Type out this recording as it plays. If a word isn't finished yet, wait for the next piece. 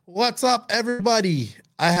What's up, everybody?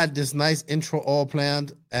 I had this nice intro all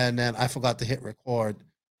planned, and then I forgot to hit record.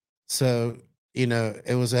 So,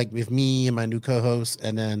 it was like with me and my new co-host,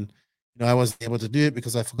 and then, I wasn't able to do it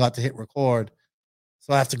because I forgot to hit record.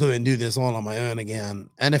 So I have to go and do this all on my own again.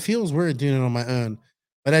 And it feels weird doing it on my own.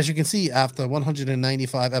 But as you can see, after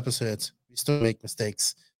 195 episodes, we still make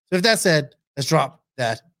mistakes. So with that said, let's drop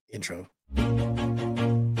that intro.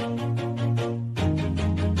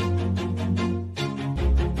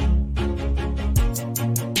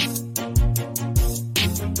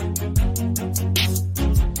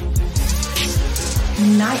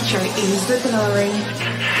 Nitro is the glory,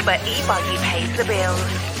 but E-Buggy pays the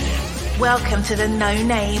bills. Welcome to the No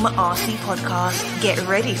Name RC podcast. Get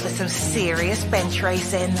ready for some serious bench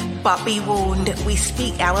racing. But be warned, we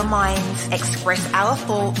speak our minds, express our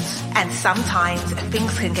thoughts, and sometimes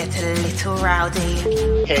things can get a little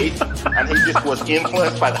rowdy. Hate, and he just was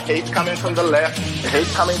influenced by the hate coming from the left, the hate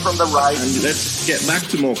coming from the right. And let's get back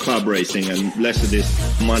to more club racing and less of this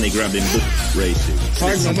money-grabbing book racing. It's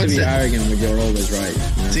hard not to be arrogant when you're always right.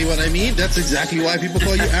 You know? See what I mean? That's exactly why people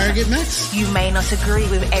call you arrogant, Max. You may not agree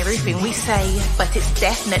with everything we say, but it's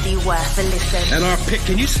definitely worth a listen. And our pick,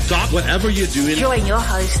 can you stop whatever you're doing? Join your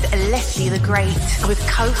host, Lefty the Great, with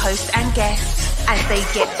co-hosts and guests as they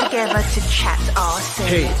get together to chat RC.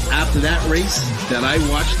 Hey, after that race that I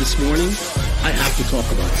watched this morning, I have to talk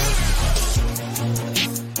about it.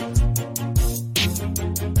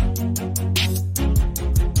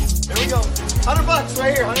 Here we go. $100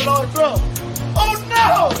 right here, $100 throw. Oh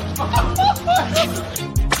no!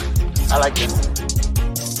 I like this.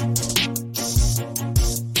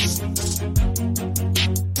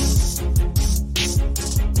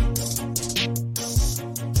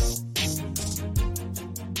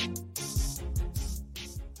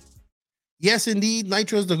 Yes, indeed,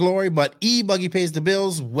 Nitro's the glory, but E-Buggy pays the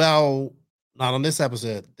bills. Well, not on this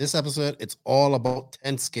episode. This episode, it's all about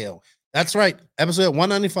 10 scale. That's right. Episode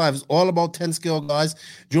 195 is all about 10 scale, guys.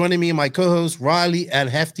 Joining me, my co-host, Riley and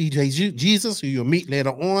Hefty Jesus, who you'll meet later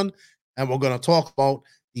on. And we're going to talk about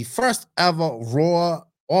the first ever Raw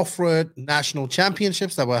Off-Road National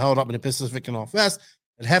Championships that were held up in the Pacific Northwest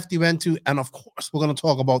that Hefty went to. And of course, we're going to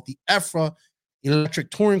talk about the EFRA Electric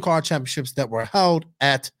Touring Car Championships that were held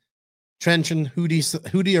at Trenčín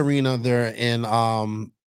Hefty Arena there in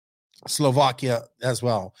Slovakia as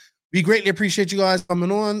well. We greatly appreciate you guys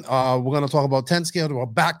coming on. We're going to talk about 10 scale. We're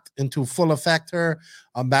back into full effect here.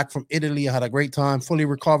 I'm back from Italy. I had a great time, fully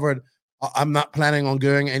recovered. I'm not planning on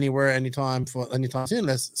going anywhere anytime soon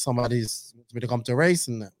unless somebody's wants me to come to a race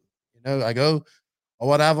and I go or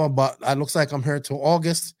whatever. But it looks like I'm here till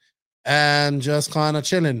August and just kind of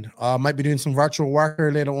chilling. Might be doing some virtual work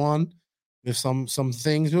here later on with some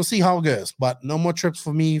things. We'll see how it goes. But no more trips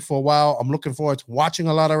for me for a while. I'm looking forward to watching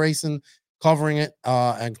a lot of racing, covering it,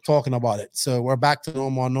 and talking about it. So we're back to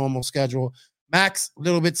normal schedule. Max, a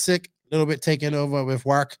little bit sick, a little bit taken over with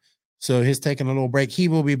work. So he's taking a little break. He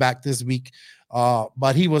will be back this week.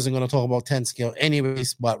 But he wasn't going to talk about 10 scale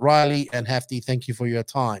anyways. But Riley and Hefty, thank you for your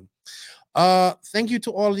time. Thank you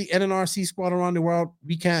to all the NNRC squad around the world.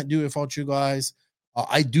 We can't do it without you guys.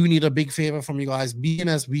 I do need a big favor from you guys. Being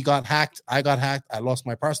as we got hacked, I got hacked. I lost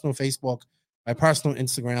my personal Facebook, my personal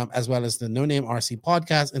Instagram, as well as the No Name RC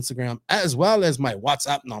podcast Instagram, as well as my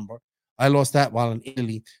WhatsApp number. I lost that while in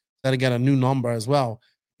Italy. Got to get a new number as well.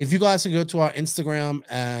 If you guys can go to our Instagram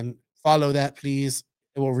and follow that, please,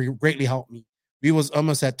 it will greatly help me. We was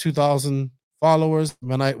almost at 2,000 followers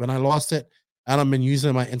when I lost it, and I've been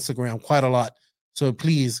using my Instagram quite a lot. So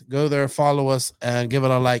please go there, follow us, and give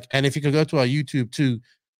it a like. And if you could go to our YouTube too,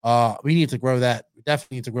 we need to grow that. We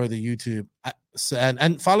definitely need to grow the YouTube.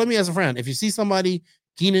 And follow me as a friend. If you see somebody,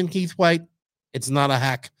 Keenan Keith White, it's not a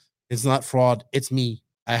hack. It's not fraud. It's me.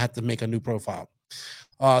 I had to make a new profile.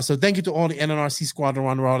 So thank you to all the NNRC squad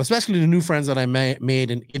around the world, especially the new friends that I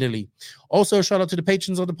made in Italy. Also, shout out to the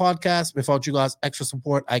patrons of the podcast. Without you guys' extra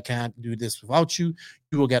support, I can't do this without you.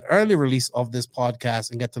 You will get early release of this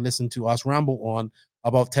podcast and get to listen to us ramble on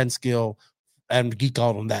about 10 skill and geek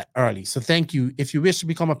out on that early. So thank you. If you wish to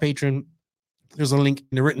become a patron, there's a link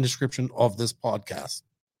in the written description of this podcast.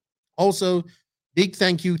 Also, big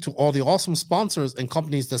thank you to all the awesome sponsors and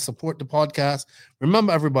companies that support the podcast.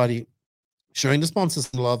 Remember, everybody, showing the sponsors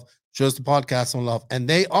some love shows the podcast some love. And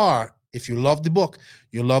they are, if you love the book,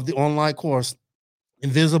 you love the online course,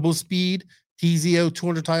 Invisible Speed, TZO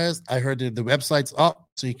 200 tires. I heard that the website's up,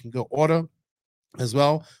 so you can go order as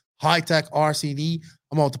well. High Tech RCD.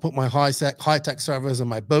 I'm about to put my high tech servers in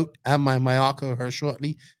my boat and my Mayako here shortly.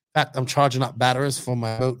 In fact, I'm charging up batteries for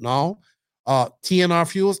my boat now. TNR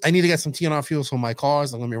fuels. I need to get some TNR fuels for my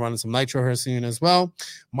cars. I'm going to be running some nitro here soon as well.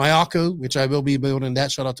 Mayako, which I will be building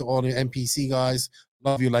that. Shout out to all the NPC guys.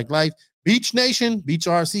 Love you like life. Beach Nation, Beach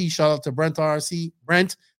RC. Shout out to Brent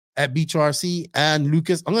at Beach RC and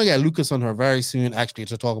Lucas. I'm going to get Lucas on her very soon, actually,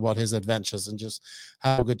 to talk about his adventures and just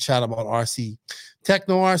have a good chat about RC.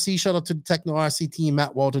 Techno RC, shout out to the Techno RC team,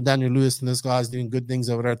 Matt Walter, Daniel Lewis, and those guys doing good things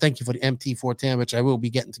over there. Thank you for the MT410, which I will be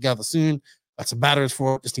getting together soon. Got some batteries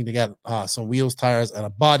for it. Just need to get some wheels, tires, and a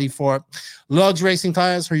body for it. Lugs Racing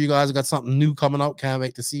Tires, for you guys got something new coming out. Can't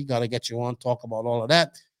wait to see. Got to get you on, talk about all of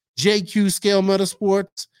that. JQ Scale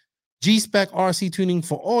Motorsports, G-Spec RC Tuning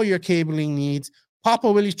for all your cabling needs.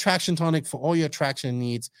 Papa Willie's Traction Tonic for all your traction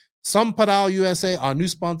needs. Some Pedal USA, our new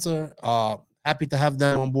sponsor. Happy to have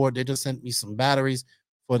them on board. They just sent me some batteries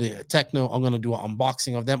for the Techno. I'm going to do an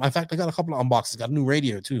unboxing of them. In fact, I got a couple of unboxes. Got a new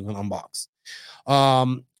radio, too, I'm going to unbox.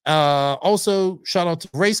 Also, shout out to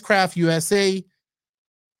Racecraft USA.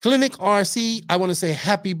 Clinic RC, I want to say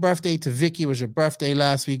happy birthday to Vicky. It was your birthday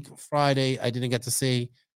last week, Friday. I didn't get to say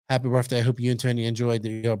happy birthday. I hope you and Tony enjoyed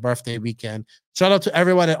your birthday weekend. Shout out to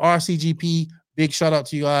everyone at RCGP. Big shout out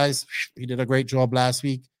to you guys. You did a great job last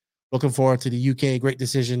week. Looking forward to the UK. Great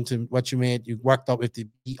decision to what you made. You worked out with the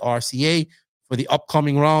BRCA for the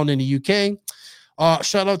upcoming round in the UK.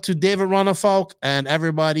 Shout out to David Ronafalk and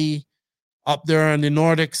everybody up there in the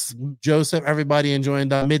Nordics. Joseph, everybody enjoying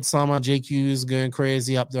that midsummer. JQ is going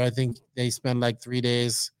crazy up there. I think they spend like 3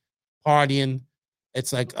 days partying.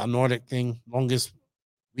 It's like a Nordic thing. Longest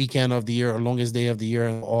weekend of the year or longest day of the year,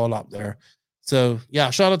 all up there. So,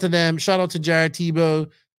 yeah, shout out to them. Shout out to Jared Tebow,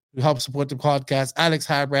 who helps support the podcast. Alex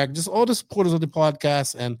Harbrag, just all the supporters of the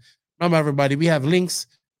podcast. And remember, everybody, we have links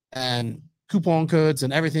and coupon codes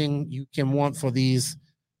and everything you can want for these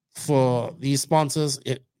sponsors.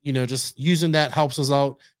 Just using that helps us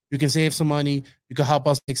out. You can save some money. You can help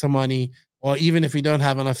us make some money. Or even if you don't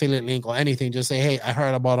have an affiliate link or anything, just say, hey, I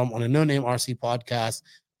heard about them on a No Name RC podcast.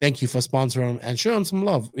 Thank you for sponsoring them and show them some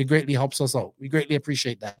love. It greatly helps us out. We greatly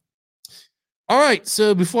appreciate that. All right,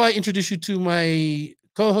 so before I introduce you to my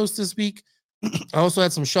co-host this week, I also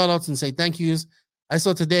had some shout-outs and say thank yous. I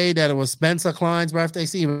saw today that it was Spencer Klein's birthday.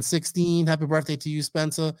 See, he was 16. Happy birthday to you,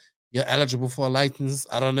 Spencer. You're eligible for a license.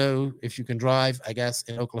 I don't know if you can drive, I guess,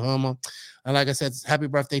 in Oklahoma. And like I said, happy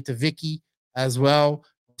birthday to Vicky as well.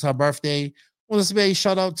 It's her birthday. I want to say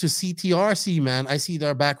shout-out to CTRC, man. I see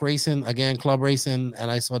they're back racing, again, club racing, and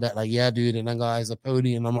I saw that, like, yeah, dude, and that guy's a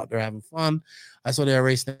pony, and I'm out there having fun. I saw they were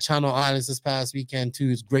racing at Channel Islands this past weekend, too.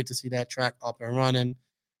 It's great to see that track up and running.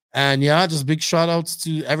 And, yeah, just big shout-outs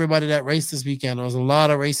to everybody that raced this weekend. There was a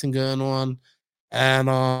lot of racing going on.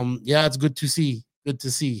 And, yeah, it's good to see. Good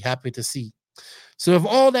to see. Happy to see. So with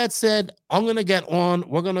all that said, I'm going to get on.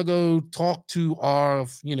 We're going to go talk to our,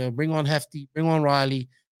 bring on Hefty, bring on Riley,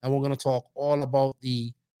 and we're going to talk all about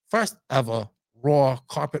the first ever Raw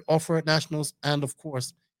Carpet Off-Road Nationals and, of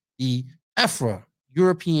course, the EFRA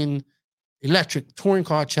European Electric Touring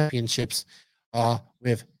Car Championships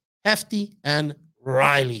with Hefty and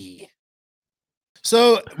Riley.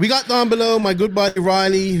 So we got down below my good buddy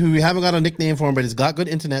Riley, who we haven't got a nickname for him, but he's got good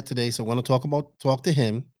internet today. So I want to talk to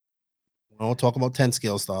him. I want to talk about 10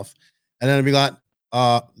 scale stuff. And then we got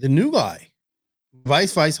the new guy,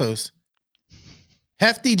 vice host,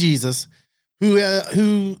 Hefty Jesus,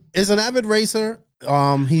 who is an avid racer.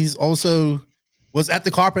 He's also was at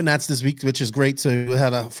the Carpet Nats this week, which is great. So we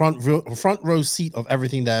had a front row seat of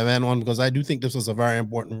everything that I went on, because I do think this was a very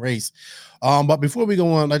important race. But before we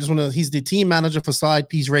go on, I just want to, he's the team manager for Side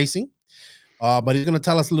Piece Racing. But he's going to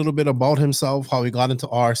tell us a little bit about himself, how he got into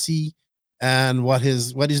RC, and what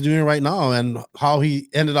he's doing right now, and how he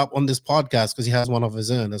ended up on this podcast, because he has one of his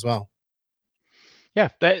own as well. Yeah,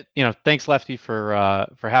 thanks Lefty for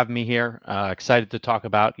having me here. Excited to talk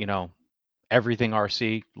about everything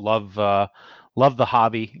RC. Love the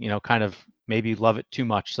hobby. Kind of maybe love it too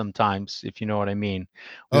much sometimes, if you know what I mean.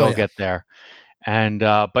 We all get there, and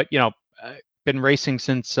but been racing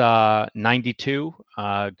since 92,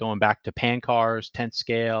 going back to pan cars, 10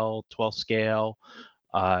 scale, 12 scale.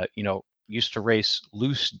 Used to race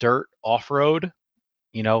loose dirt off-road.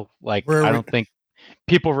 I don't think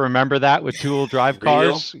people remember that with two-wheel drive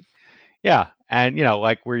cars. Yeah. And,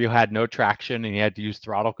 where you had no traction and you had to use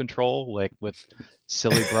throttle control, like with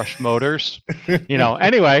silly brush motors,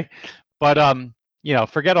 anyway, but,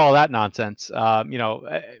 forget all that nonsense.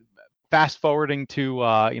 Fast forwarding to,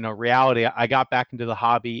 reality, I got back into the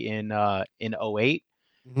hobby in 08.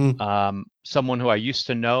 Mm-hmm. Someone who I used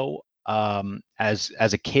to know as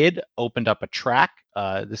a kid opened up a track.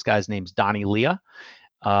 This guy's name's Donnie Leah.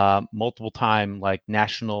 Multiple time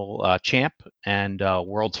national champ and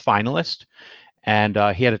world's finalist. and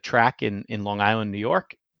he had a track in Long Island, New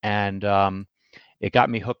York, and it got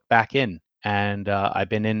me hooked back in, and I've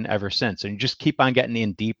been in ever since. And you just keep on getting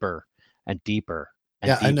in deeper and deeper and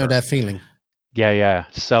Yeah, deeper. I know that feeling. Yeah.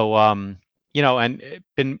 So and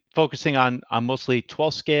been focusing on mostly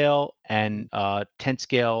 12 scale and 10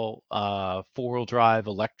 scale 4-wheel drive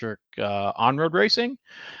electric on-road racing.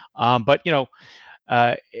 But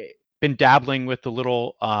been dabbling with the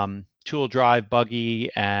little 2-wheel drive buggy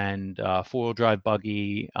and 4-wheel drive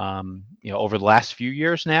buggy over the last few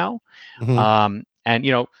years now. And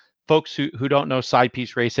folks who don't know side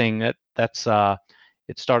piece racing, that's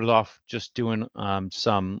it started off just doing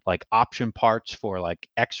some like option parts for like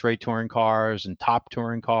X-ray touring cars and top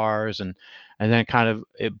touring cars, and then kind of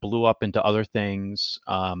it blew up into other things.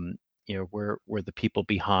 Where the people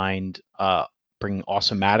behind bringing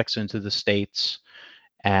Awesomatics into the States,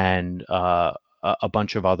 and a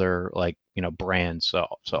bunch of other brands. So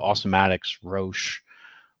Awesomatics, Roche,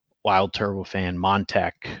 Wild Turbofan,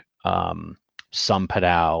 Montec,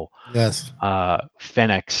 Sunpadao, Yes.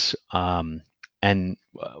 Fenix, and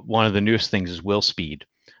one of the newest things is Will Speed,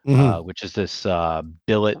 which is this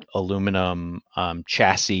billet aluminum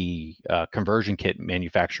chassis conversion kit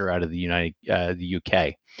manufacturer out of the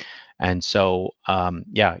UK. And so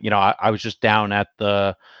I was just down at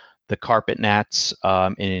the Carpet Nats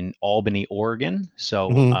in Albany, Oregon. So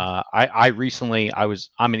I'm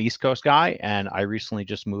an East Coast guy, and I recently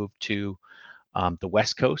just moved to the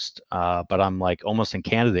West Coast, but I'm like almost in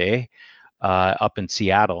Canada, up in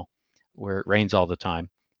Seattle, where it rains all the time.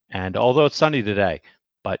 And although it's sunny today,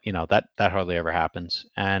 but that hardly ever happens.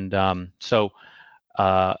 And so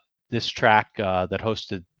this track that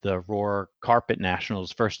hosted the Roar Carpet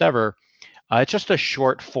Nationals first ever, it's just a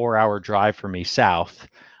short 4-hour drive for me south.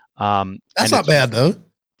 That's not bad though.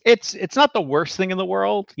 It's not the worst thing in the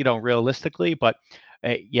world, realistically, but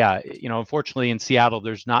unfortunately in Seattle,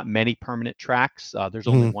 there's not many permanent tracks. There's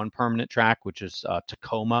only one permanent track, which is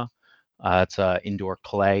Tacoma. It's indoor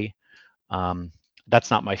clay. That's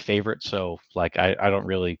not my favorite, so I don't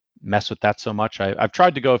really mess with that so much. I've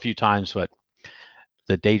tried to go a few times, but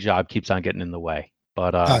the day job keeps on getting in the way.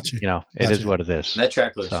 But it is what it is. That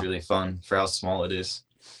track looks really fun for how small it is.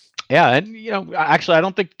 Yeah, and actually, I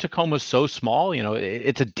don't think Tacoma's so small.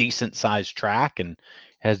 It's a decent sized track and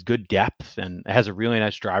has good depth, and it has a really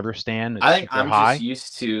nice driver stand. I think I'm just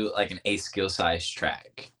used to like an A skill size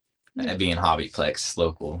track, being Hobbyplex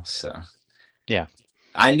local. So yeah,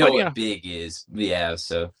 I know what big is. Yeah,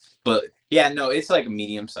 so it's like a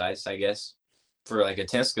medium size, I guess. For like a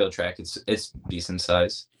 10 scale track, it's decent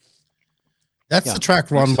size. That's the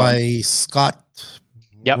track run by Scott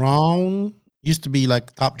Brown. Used to be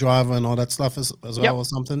like top driver and all that stuff as well, or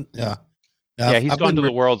something. Yeah. He's gone to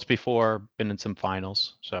the Worlds before, been in some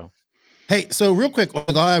finals. So, hey, so real quick, the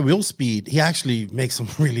guy Will Speed, he actually makes some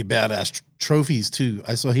really badass trophies too.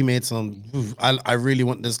 I saw he made some. I really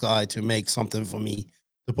want this guy to make something for me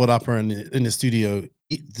to put up here in the studio.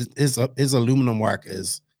 His aluminum work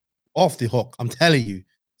is off the hook. I'm telling you.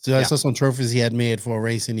 So I saw some trophies he had made for a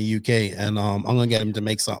race in the UK, and I'm gonna get him to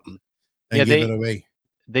make something and give it away.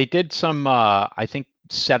 They did some, I think,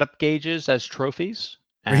 setup gauges as trophies,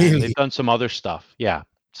 and they've done some other stuff. Yeah.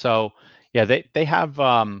 So, they have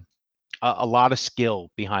a lot of skill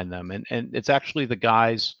behind them, and it's actually the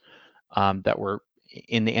guys that were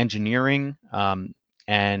in the engineering,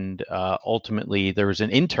 and ultimately there was an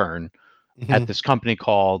intern at this company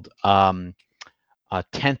called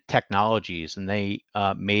 10th Technologies, and they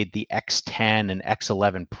made the X10 and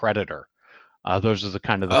X11 Predator. Those are the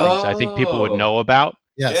kind of the things I think people would know about.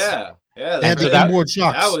 Yes. Yeah. They had the inboard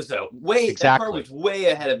shocks. That was that car was way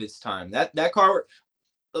ahead of its time. That car,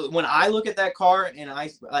 when I look at that car, and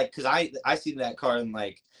because I seen that car in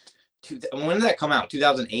when did that come out?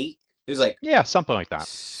 2008. It was something like that.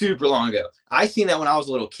 Super long ago. I seen that when I was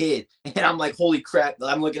a little kid, and I'm like, holy crap!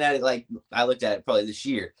 I'm looking at it I looked at it probably this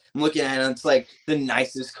year. I'm looking at it, and it's like the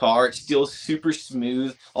nicest car. It's still super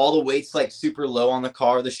smooth. All the weight's super low on the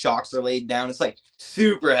car. The shocks are laid down. It's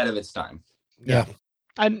super ahead of its time. Yeah.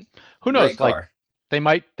 And who knows? They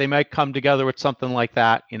might come together with something like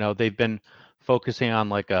that. They've been focusing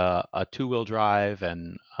on a 2-wheel drive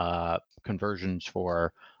and conversions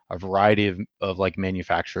for a variety of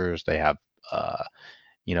manufacturers. They have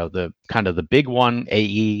the kind of the big one,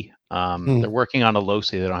 AE. They're working on a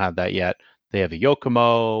Losi. They don't have that yet. They have a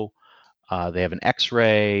Yokomo, they have an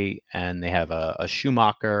X-Ray, and they have a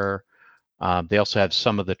Schumacher. They also have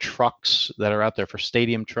some of the trucks that are out there for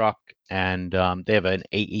stadium truck, and they have an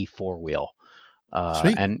AE 4-wheel.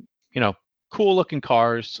 And cool looking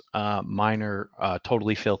cars. Mine are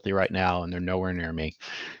totally filthy right now, and they're nowhere near me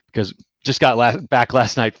because just got back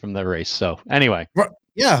last night from the race. So anyway.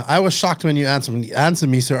 Yeah, I was shocked when you answered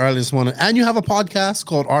me so early this morning. And you have a podcast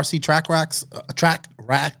called RC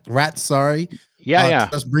Rats. Sorry. Yeah.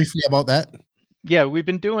 Just briefly about that. Yeah, we've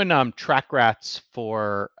been doing track rats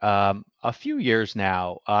for a few years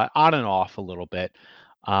now, on and off a little bit.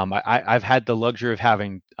 I've had the luxury of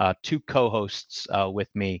having two co-hosts with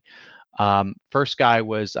me. First guy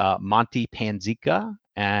was Monty Panzica,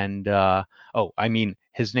 and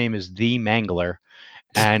his name is The Mangler.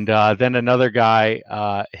 And then another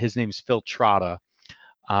guy, his name's Phil Trotta.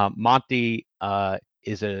 Monty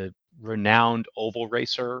is a renowned oval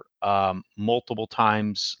racer, multiple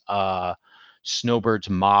times Snowbird's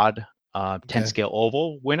Mod 10 scale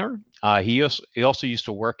oval winner. He also used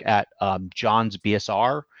to work at John's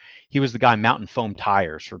BSR. He was the guy mounting foam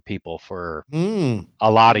tires for people for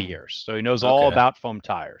a lot of years. So he knows all about foam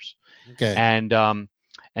tires. Okay. And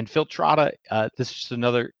Phil Trotta, this is just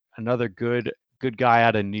another good guy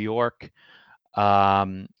out of New York.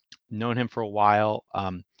 Known him for a while.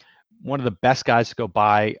 One of the best guys to go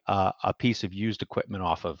buy a piece of used equipment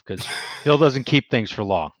off of, because Phil doesn't keep things for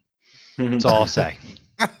long. That's all I'll say.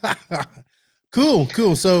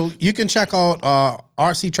 Cool. So you can check out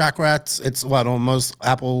RC Track Rats. It's on most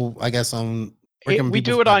Apple, I guess. We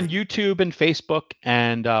do it on YouTube and Facebook,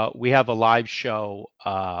 and we have a live show.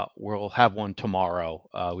 We'll have one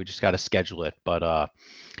tomorrow. We just got to schedule it, but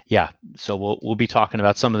yeah. So we'll be talking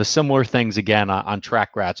about some of the similar things again on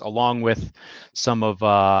Track Rats, along with some of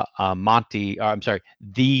The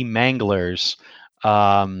Mangler's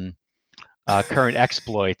current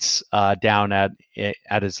exploits down at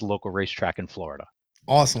his local racetrack in Florida.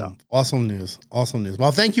 Awesome news.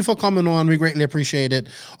 Well, thank you for coming on. We greatly appreciate it.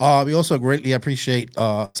 We also greatly appreciate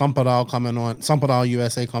Sampadal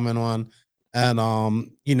USA coming on, and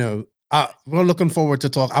we're looking forward to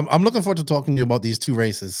talk. I'm looking forward to talking to you about these two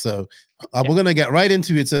races. So we're gonna get right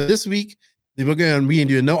into it. So this week we're gonna be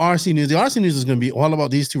doing no RC news. The RC news is gonna be all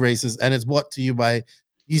about these two races, and it's brought to you by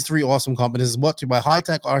these three awesome companies. It's brought to you by High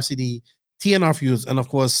Tech RCD, TNR Fuels, and of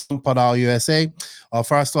course Sampadal USA.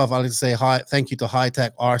 First off, I'd like to say thank you to High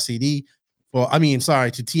Tech RCD to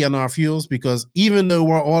TNR Fuels, because even though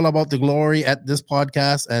we're all about the glory at this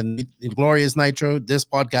podcast and the glory is nitro, this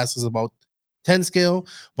podcast is about 10 scale,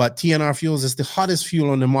 but TNR Fuels is the hottest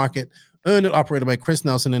fuel on the market, owned and operated by Chris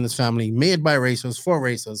Nelson and his family, made by racers for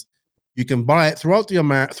racers. You can buy it throughout the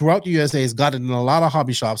USA. It's got it in a lot of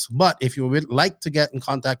hobby shops, but if you would like to get in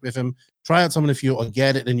contact with him, try out some of the fuel or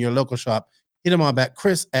get it in your local shop, hit him up at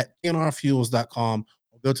chris@tnrfuels.com,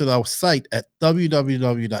 or go to the site at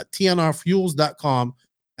www.tnrfuels.com,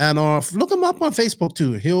 and look him up on Facebook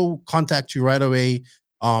too. He'll contact you right away.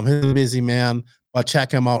 He's a busy man, but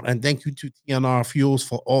check him out. And thank you to TNR Fuels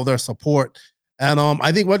for all their support. And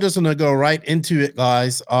I think we're just gonna go right into it,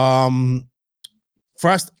 guys.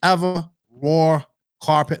 First ever Raw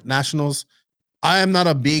Carpet Nationals. I am not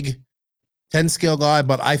a big 10 scale guy,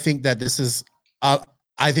 but I think that this is a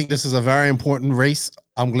very important race.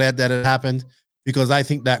 I'm glad that it happened, because I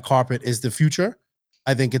think that carpet is the future.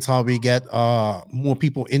 I think it's how we get more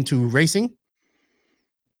people into racing.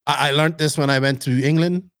 I learned this when I went to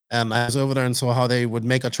England, and I was over there and saw how they would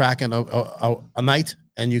make a track in a night,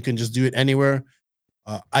 and you can just do it anywhere.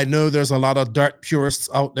 I know there's a lot of dirt purists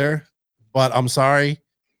out there, but I'm sorry.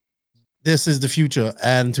 This is the future,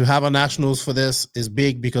 and to have a nationals for this is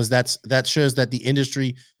big, because that shows that the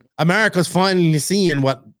industry, America's finally seeing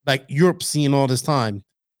what Europe's seeing all this time.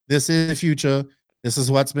 This is the future. This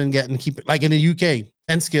is what's been getting like in the UK.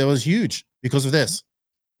 10 scale is huge because of this.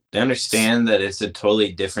 To understand that it's a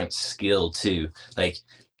totally different skill too. Like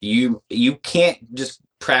you can't just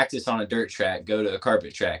practice on a dirt track, go to a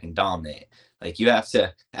carpet track and dominate. Like you have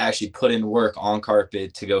to actually put in work on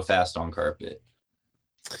carpet to go fast on carpet.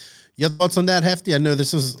 Your thoughts on that, Hefty? I know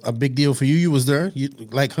this is a big deal for you. You was there. You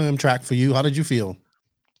like home track for you. How did you feel?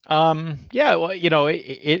 Yeah, well,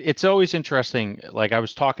 it's always interesting. Like I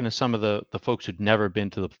was talking to some of the folks who'd never been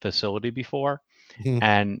to the facility before,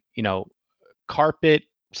 and carpet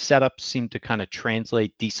setups seem to kind of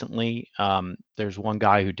translate decently. There's one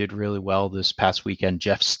guy who did really well this past weekend,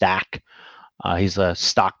 Jeff Stack. He's a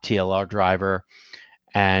stock TLR driver,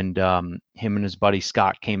 and him and his buddy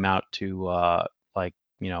Scott came out to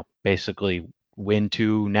basically win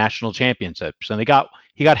 2 national championships, and he got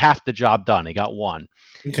half the job done. He got one.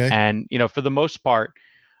 Okay. And for the most part,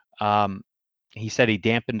 he said he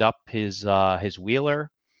dampened up his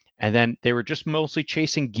wheeler, and then they were just mostly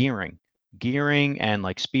chasing gearing and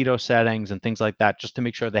like speedo settings and things like that, just to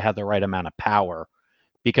make sure they had the right amount of power,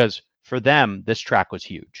 because for them this track was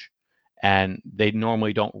huge. and they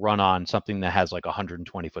normally don't run on something that has like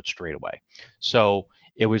 120-foot straightaway. So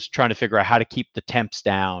it was trying to figure out how to keep the temps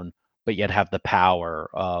down, but yet have the power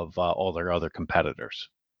of all their other competitors.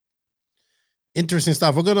 Interesting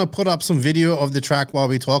stuff. We're going to put up some video of the track while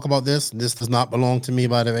we talk about this. This does not belong to me,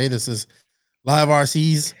 by the way. This is Live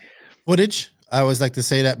RC's footage. I always like to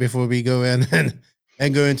say that before we go in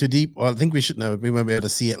and go into deep. Well, I think we should know. We won't be able to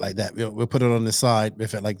see it like that. We'll put it on the side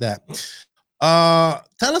with it like that.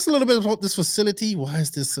 Tell us a little bit about this facility. Why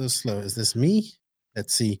is this so slow? Is this me?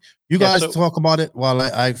 Let's see. You guys talk about it while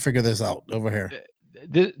I figure this out over here.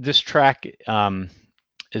 This track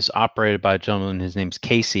is operated by a gentleman. His name's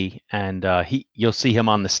Casey, and you'll see him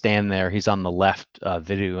on the stand there. He's on the left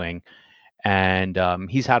videoing, and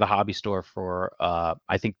he's had a hobby store for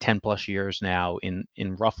I think 10 plus years now in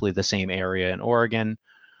roughly the same area in Oregon,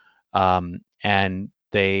 and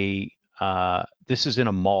they this is in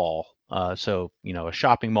a mall, so a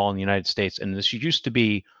shopping mall in the United States, and this used to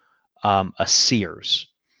be a Sears,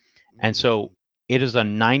 and so it is a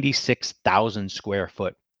 96,000 square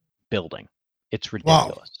foot building. It's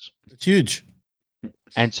ridiculous. Wow. It's huge.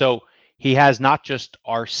 And so he has not just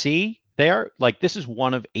RC there, like this is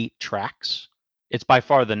one of 8 tracks. It's by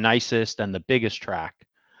far the nicest and the biggest track.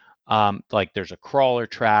 Like there's a crawler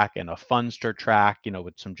track and a funster track,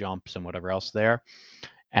 with some jumps and whatever else there.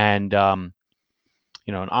 And, an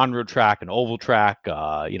on-road track, an oval track,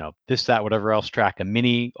 this, that, whatever else track, a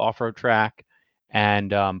mini off-road track. And,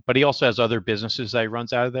 but he also has other businesses that he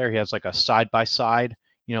runs out of there. He has like a side-by-side,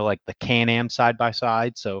 like the Can-Am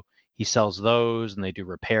side-by-side. So he sells those and they do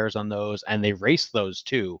repairs on those and they race those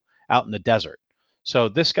too out in the desert. So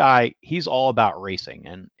this guy, he's all about racing,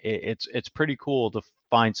 and it's pretty cool to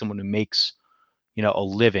find someone who makes, a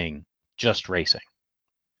living just racing.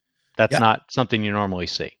 That's not something you normally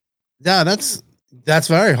see. Yeah, that's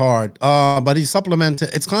very hard. But he supplemented.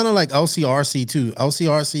 It's kind of like LCRC too.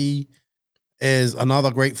 LCRC is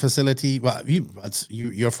another great facility. But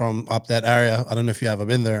you're from up that area. I don't know if you ever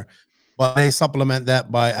been there, but they supplement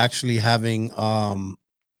that by actually having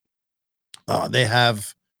they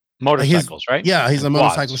have motorcycles, right? Yeah, he's and a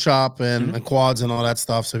quads. motorcycle shop and quads and all that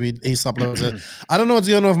stuff. So he supplements it. I don't know what's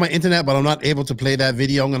going on with my internet, but I'm not able to play that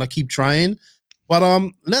video. I'm gonna keep trying. But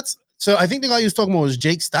so I think the guy you was talking about was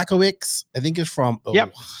Jake Stakowicz. I think it's from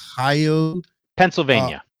Ohio.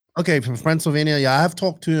 Pennsylvania. Okay, from Pennsylvania. Yeah, I have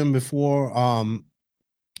talked to him before.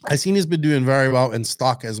 I've seen he's been doing very well in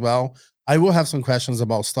stock as well. I will have some questions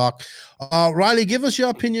about stock. Riley, give us your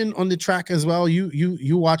opinion on the track as well.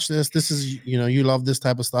 You watch this. This is, you love this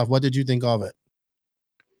type of stuff. What did you think of it?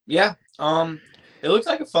 Yeah. It looks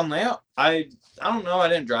like a fun layout. I don't know. I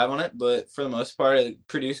didn't drive on it, but for the most part, it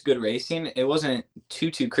produced good racing. It wasn't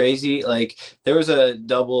too crazy. Like there was a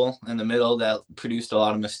double in the middle that produced a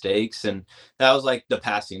lot of mistakes, and that was like the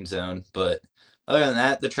passing zone. But other than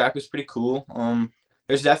that, the track was pretty cool.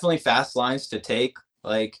 There's definitely fast lines to take.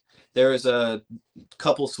 Like there was a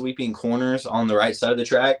couple sweeping corners on the right side of the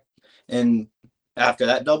track, and after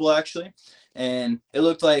that double actually. And it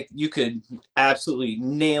looked like you could absolutely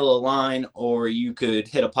nail a line or you could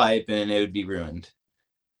hit a pipe and it would be ruined.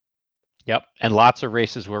 Yep. And lots of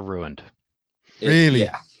races were ruined. Really?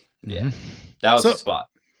 Yeah. Yeah. That was the spot.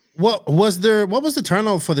 What was the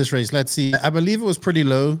turnout for this race? Let's see. I believe it was pretty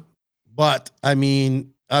low, but I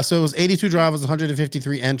mean, so it was 82 drivers,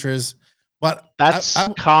 153 entries. But that's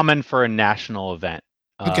common for a national event.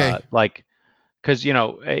 Okay. Because,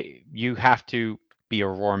 you have to be a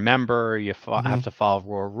ROAR member, you have to follow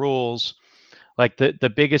ROAR rules. Like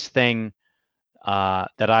the biggest thing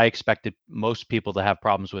that I expected most people to have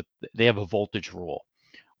problems with, they have a voltage rule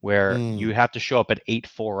where you have to show up at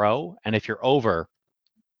 8:40, and if you're over,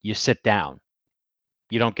 you sit down.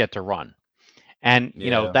 You don't get to run. And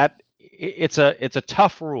that it's a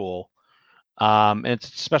tough rule. And it's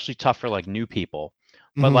especially tough for like new people.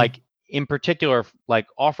 But like in particular, like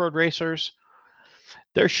off-road racers,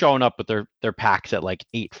 they're showing up with their packs at like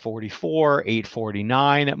 8:44,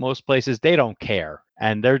 8:49 at most places. They don't care,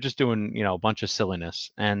 and they're just doing a bunch of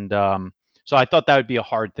silliness. And so I thought that would be a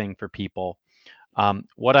hard thing for people.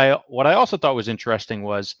 What I also thought was interesting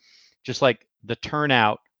was just like the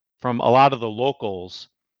turnout from a lot of the locals.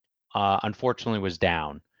 Unfortunately, was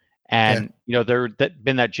down, and there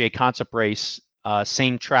been that J Concept race,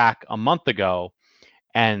 same track a month ago,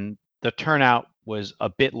 and the turnout was a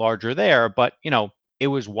bit larger there, but it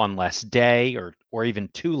was one less day or even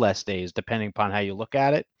 2 less days, depending upon how you look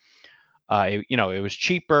at it. It was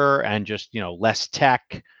cheaper and just, less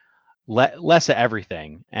tech, less of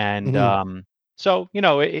everything. And so,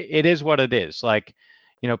 it is what it is. Like,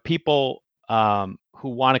 people who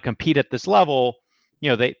want to compete at this level,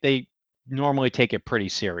 they normally take it pretty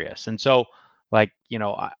serious. And so, like, you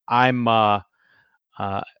know, I'm going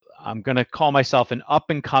to call myself an up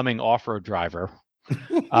and coming off-road driver.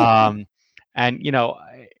 And, you know,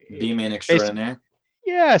 B-man extraordinaire.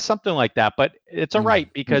 Yeah, something like that. But it's all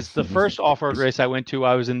right, because the first off-road race I went to,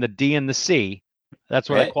 I was in the D and the C. That's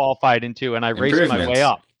what I qualified into, and I raced my way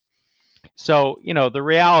up. So, you know, the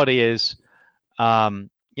reality is,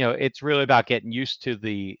 you know, it's really about getting used to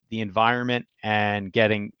the environment and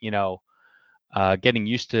getting, you know, getting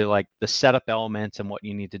used to like the setup elements and what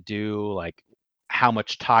you need to do, like how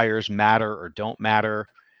much tires matter or don't matter.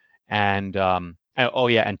 And oh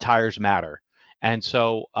yeah, and tires matter. And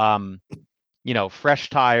so, you know, fresh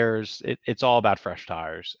tires, it's all about fresh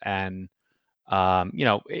tires. And, you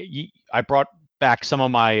know, I brought back some of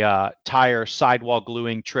my tire sidewall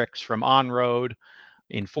gluing tricks from on-road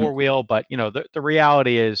in four-wheel, but, you know, the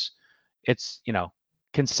reality is it's, you know,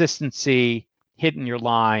 consistency, hitting your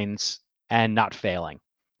lines, and not failing.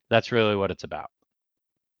 That's really what it's about.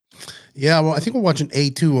 Yeah, well, I think we're watching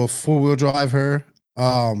A2 or four-wheel drive her.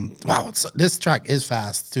 Wow, this track is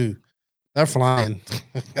fast too. They're flying.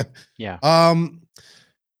 Yeah.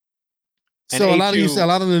 So a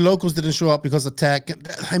lot of the locals didn't show up because of tech.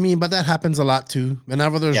 I mean, but that happens a lot too.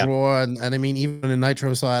 Whenever there's Raw, and I mean, even in the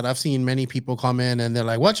Nitro side, I've seen many people come in and they're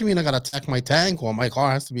like, "What do you mean I got to tech my tank, or my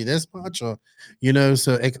car has to be this much?" Or, you know,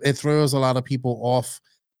 so it throws a lot of people off.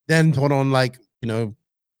 Then put on, like, you know,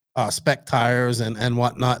 spec tires and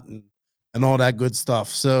whatnot and all that good stuff.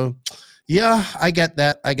 So yeah, I get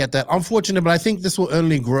that. Unfortunate, but I think this will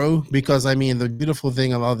only grow, because I mean, the beautiful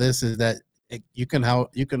thing about this is that you can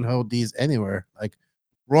hold these anywhere. Like,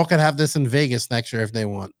 Raw could have this in Vegas next year if they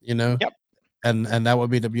want, you know. Yep. And that would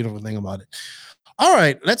be the beautiful thing about it. All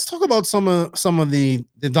right, let's talk about some of the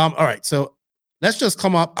dom. All right, so let's just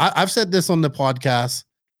come up. I've said this on the podcast.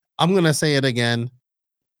 I'm gonna say it again.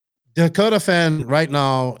 Dakota Fan right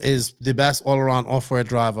now is the best all-around off-road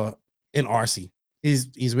driver in RC.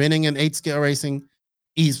 He's winning in 8-scale racing.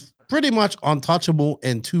 He's pretty much untouchable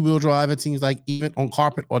in two-wheel drive, it seems like, even on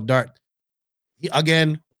carpet or dirt.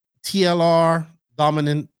 Again, TLR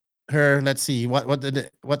dominant her. Let's see, what did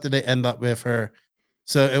they end up with her?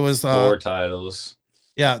 So it was 4 titles.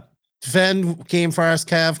 Yeah, Fen came first,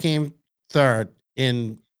 Cav came third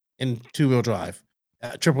in two-wheel drive,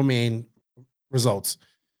 triple main results.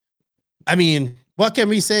 I mean, what can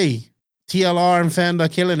we say? TLR and Fen are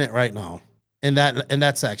killing it right now in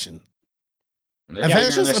that section.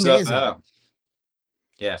 Fen's just amazing.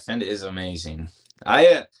 Yeah, Fen is amazing.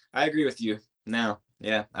 I agree with you now.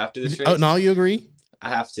 Yeah, after this race. Oh, now you agree? I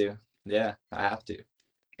have to. Yeah, I have to.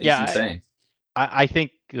 It's insane. I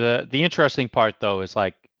think the interesting part, though, is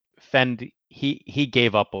like Fend, he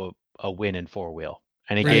gave up a win in four-wheel,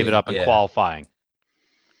 and he gave it up in qualifying.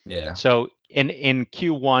 Yeah. So in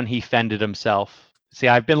Q1, he fended himself. See,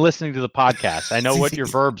 I've been listening to the podcast. I know what your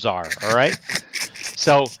verbs are. All right.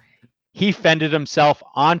 So he fended himself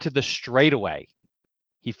onto the straightaway.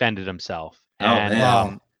 He fended himself.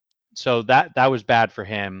 And so that was bad for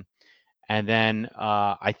him. And then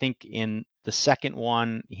I think in the second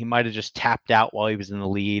one, he might have just tapped out while he was in the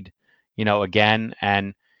lead, you know, again.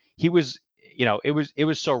 And he was, you know, it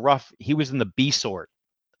was so rough. He was in the B sort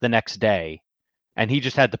the next day, and he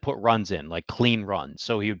just had to put runs in, like clean runs.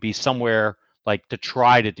 So he would be somewhere like to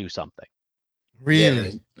try to do something.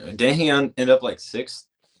 Really? Yeah. Didn't he end up like 6th?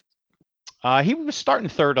 He was starting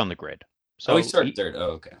third on the grid. So he started third.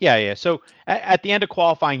 Oh, okay. Yeah. So at the end of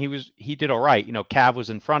qualifying, he did all right. You know, Cav was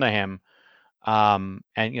in front of him. And,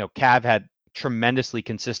 you know, Cav had tremendously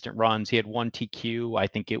consistent runs. He had 1 TQ. I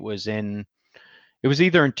think it was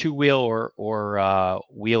either in two-wheel or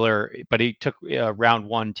wheeler, but he took round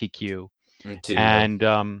 1 TQ. And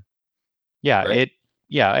right?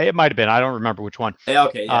 it might have been. I don't remember which one. Yeah,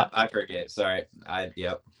 okay, yeah, I forget. Sorry.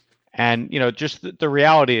 Yep. And, you know, just the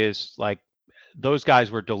reality is, like, those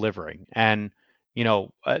guys were delivering. And, you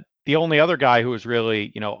know, the only other guy who was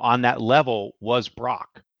really, you know, on that level was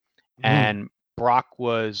Brock. And Brock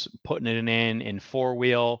was putting it in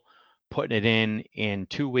four-wheel, putting it in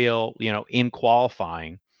two-wheel, you know, in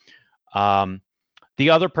qualifying. The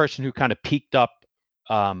other person who kind of peaked up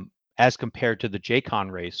as compared to the JCon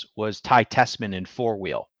race was Ty Tessman in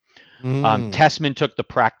four-wheel. Tessman took the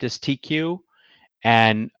practice TQ,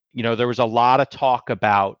 and, you know, there was a lot of talk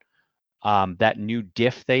about that new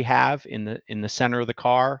diff they have in the center of the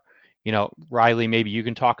car. You know, Riley, maybe you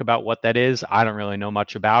can talk about what that is. I don't really know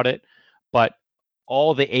much about it, but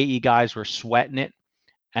all the AE guys were sweating it,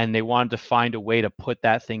 and they wanted to find a way to put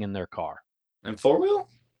that thing in their car. In four-wheel?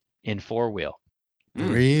 In four-wheel.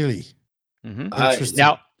 Really? Interesting.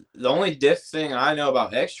 Now, the only diff thing I know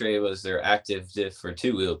about X-Ray was their active diff for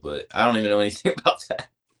 2-wheel, but I don't even know anything about that.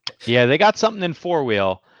 Yeah, they got something in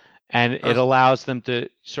 4-wheel, and it allows them to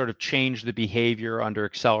sort of change the behavior under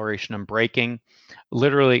acceleration and braking.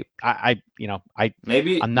 Literally, I'm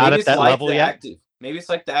not at that level yet. Maybe it's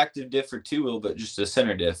like the active diff for 2-wheel, but just a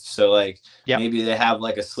center diff. So like maybe they have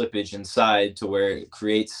like a slippage inside to where it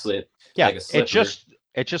creates slip. Yeah, like a slipper.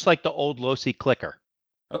 It's just like the old Losi clicker.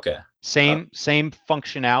 Okay. Same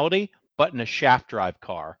functionality, but in a shaft drive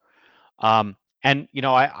car. And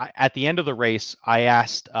I at the end of the race, I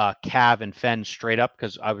asked Cav and Fen straight up,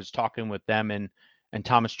 because I was talking with them and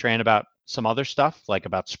Thomas Tran about some other stuff, like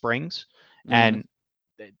about springs, and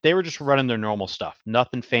they were just running their normal stuff,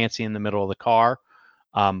 nothing fancy in the middle of the car.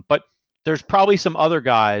 But there's probably some other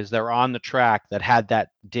guys that were on the track that had that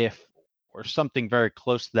diff or something very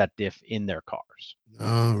close to that diff in their cars.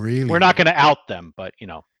 Oh, really? We're not going to out them, but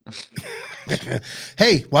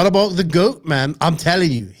Hey, what about the GOAT, man? I'm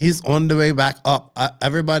telling you, he's on the way back up.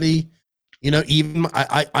 Everybody, even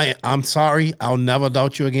I'm sorry, I'll never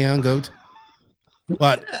doubt you again, GOAT.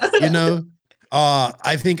 But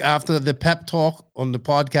I think after the pep talk on the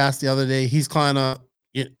podcast the other day, he's kind of,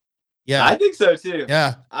 yeah. I think so too.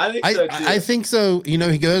 Yeah, I think so too. I think so.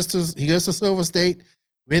 He goes to Silver State,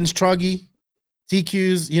 wins Truggy,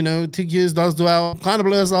 TQs does well, kind of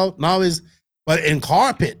blows out. Now but in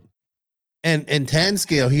carpet and 10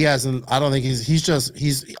 scale, he hasn't. I don't think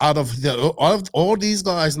he's out of all these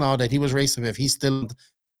guys now that he was racing with. He's still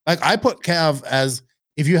like, I put Cav as,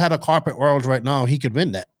 if you had a carpet world right now, he could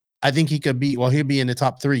win that. I think he could he'll be in the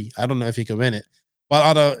top 3. I don't know if he could win it,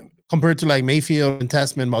 but compared to like Mayfield and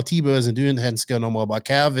Testman, Maltiba isn't doing 10 scale no more. But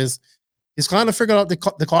Cav he's kind of figured out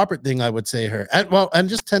the carpet thing, I would say her. And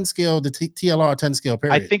just 10 scale, the TLR 10 scale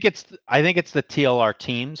period. I think it's the TLR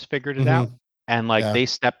teams figured it out, and they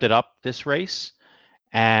stepped it up this race.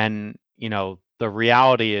 And the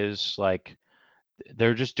reality is, like,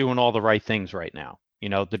 they're just doing all the right things right now.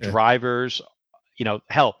 The drivers,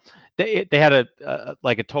 hell, they had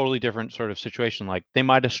a totally different sort of situation. Like, they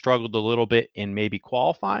might have struggled a little bit in maybe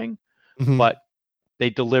qualifying, but they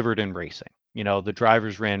delivered in racing. The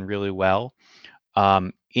drivers ran really well.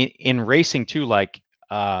 In racing too, like,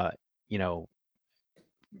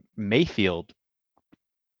 Mayfield,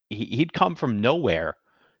 he'd come from nowhere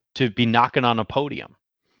to be knocking on a podium.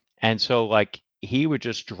 And so, like, he would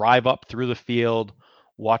just drive up through the field,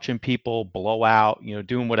 watching people blow out,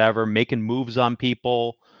 doing whatever, making moves on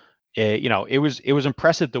people. It was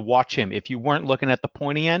impressive to watch him. If you weren't looking at the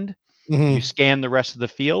pointy end, you scan the rest of the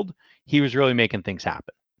field, he was really making things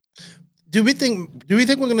happen. Do we think we're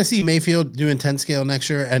going to see Mayfield doing 10 scale next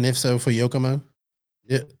year? And if so, for Yokomo?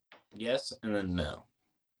 Yeah. Yes, and then no.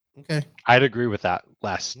 Okay. I'd agree with that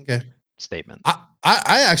last statement. I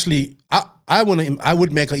actually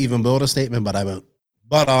would make an even bolder statement, but I won't.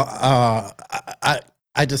 But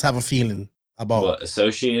I just have a feeling about what,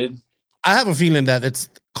 Associated. I have a feeling that it's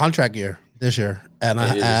contract year this year, and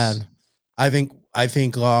I think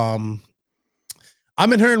I'm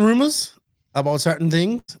hearing rumors about certain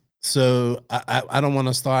things. So I don't want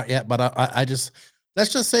to start yet, but I just,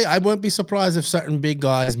 let's just say I wouldn't be surprised if certain big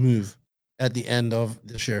guys move at the end of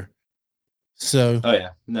this year. So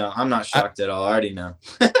no, I'm not shocked at all. I already know.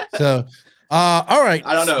 So all right,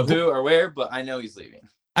 I don't know who or where, but I know he's leaving.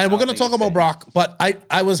 And we're going to talk about Brock, but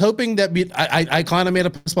I was hoping that I kind of made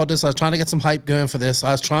a post about this. I was trying to get some hype going for this.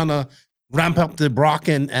 I was trying to ramp up the Brock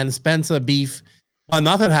and Spencer beef, but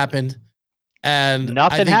nothing happened. And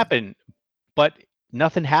nothing happened, but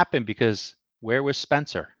nothing happened because where was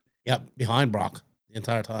Spencer? Yep, behind Brock the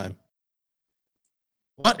entire time.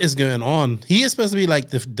 What is going on? He is supposed to be like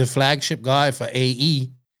the flagship guy for AE.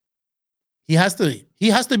 He has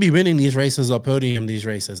to be winning these races or podium these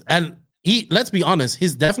races. And let's be honest,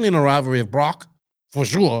 he's definitely in a rivalry with Brock for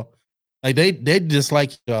sure. Like they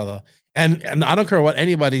dislike each other. And I don't care what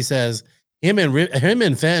anybody says. Him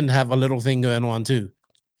and Fenn have a little thing going on too.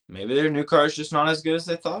 Maybe their new car is just not as good as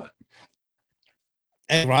they thought.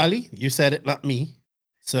 And Riley, you said it, not me.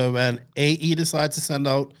 So when AE decides to send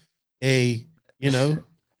out I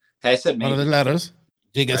said maybe. one of the letters,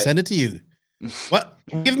 they can send it to you. What?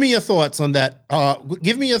 Give me your thoughts on that.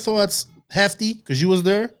 Give me your thoughts, Hefty, because you was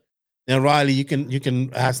there. And Riley, you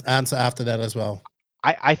can answer after that as well.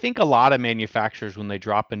 I think a lot of manufacturers, when they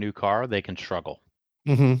drop a new car, they can struggle.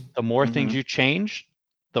 The more things you change,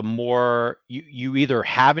 the more you either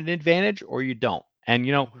have an advantage or you don't. And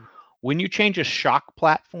when you change a shock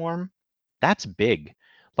platform, that's big.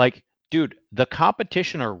 Like, dude, the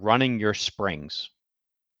competition are running your springs,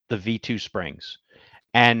 the V2 springs.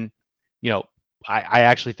 And, I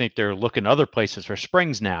actually think they're looking other places for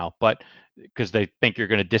springs now, but because they think you're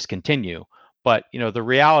going to discontinue. But the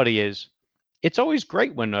reality is, it's always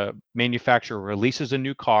great when a manufacturer releases a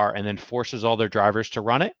new car and then forces all their drivers to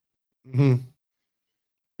run it. Mm-hmm.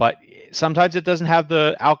 But sometimes it doesn't have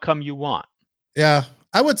the outcome you want. Yeah,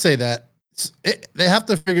 I would say that they have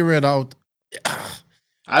to figure it out.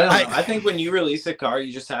 I don't know. I think when you release a car,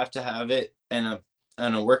 you just have to have it in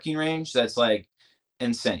a working range that's like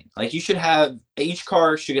insane. Like each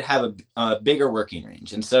car should have a bigger working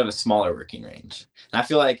range instead of a smaller working range. And I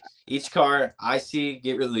feel like each car I see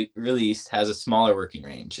get released has a smaller working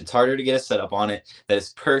range. It's harder to get a setup on it that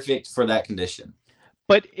is perfect for that condition.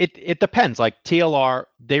 But it depends. Like TLR,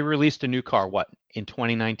 they released a new car, what, in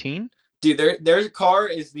 2019? Dude, their car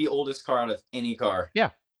is the oldest car out of any car. Yeah.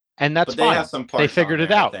 And that's fine. They have some parts. They figured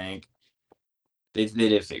it out. I think they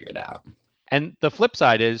did figure it out. And the flip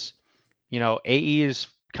side is, AE is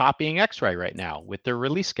copying X-Ray right now with their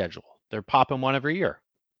release schedule. They're popping one every year.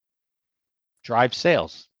 Drive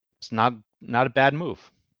sales. It's not a bad move.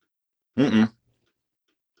 Mm-mm.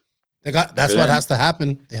 That's what has to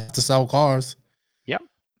happen. They have to sell cars. Yep.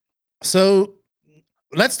 So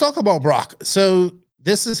let's talk about Brock. So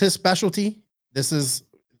this is his specialty.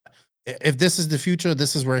 If this is the future,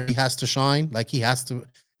 this is where he has to shine. Like he has to,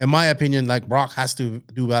 in my opinion, like Brock has to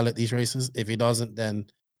do well at these races. If he doesn't, then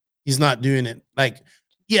he's not doing it. Like,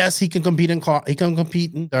 yes, he can compete in car, he can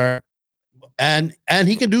compete in dirt, and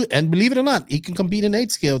he can do, and believe it or not, he can compete in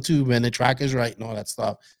 8 scale too when the track is right and all that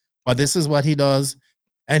stuff. But this is what he does.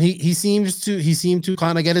 And he seemed to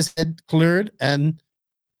kind of get his head cleared. And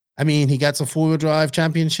I mean, he gets a 4-wheel drive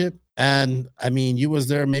championship. And I mean, you was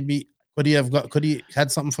there. Maybe could he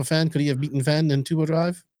had something for Fenn? Could he have beaten Fenn in 2-wheel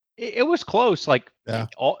drive? It was close. Like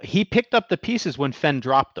he picked up the pieces when Fenn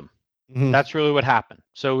dropped them. Mm-hmm. That's really what happened.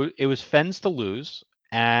 So it was Fenn's to lose,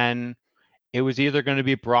 and it was either going to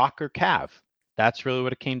be Brock or Cav. That's really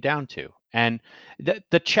what it came down to. And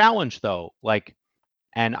the challenge, though, like,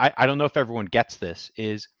 and I don't know if everyone gets this,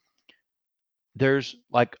 is there's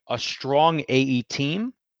like a strong AE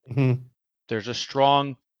team. Mm-hmm. There's a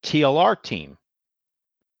strong TLR team.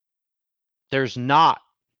 There's not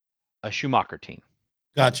a Schumacher team.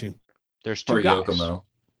 Got you. There's 2 or guys. Yokomo.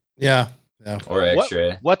 Yeah. Or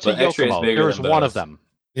X-Ray. What's a Yokomo? There was one of them.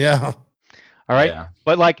 Yeah. All right. Yeah.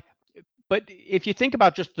 But if you think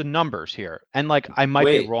about just the numbers here, and like I might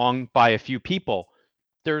be wrong by a few people,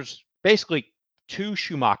 there's basically 2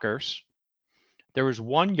 Schumachers. There was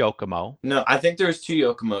 1 Yokomo. No, I think there's 2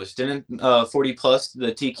 Yokomos. Didn't 40 plus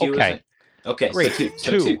the TQ? Okay. Okay. Great.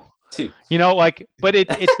 So two. But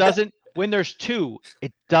it doesn't. When there's 2,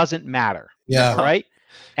 it doesn't matter. Yeah. All right.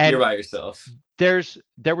 And you're by yourself.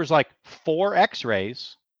 There was like 4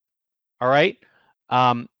 X-rays. All right.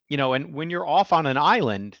 And when you're off on an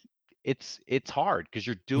island, it's hard because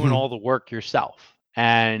you're doing all the work yourself,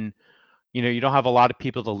 and you don't have a lot of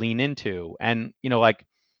people to lean into. And like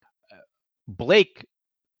Blake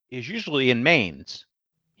is usually in mains.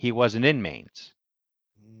 He wasn't in mains.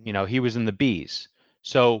 He was in the Bs.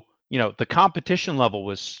 So the competition level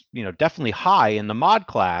was definitely high in the mod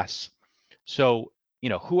class. So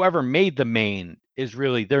whoever made the main is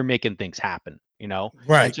really, they're making things happen.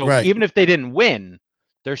 Right. And so right. even if they didn't win,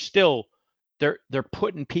 they're still they're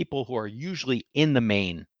putting people who are usually in the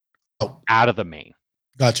main out of the main.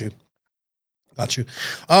 Got you.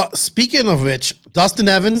 Speaking of which, Dustin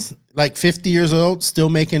Evans, like 50 years old, still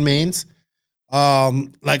making mains.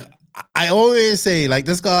 Like I always say, like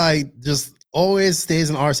this guy just always stays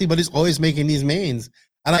in RC, but he's always making these mains.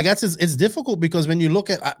 And I guess it's difficult because when you look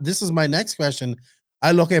at this is my next question.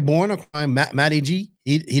 I look at Born of Crime, Matty G.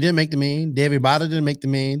 He didn't make the main. David Bada didn't make the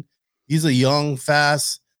main. He's a young,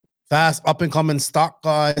 fast, up and coming stock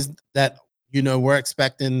guys that we're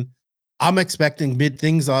expecting. I'm expecting big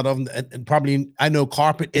things out of them, and probably I know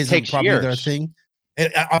carpet isn't probably their thing.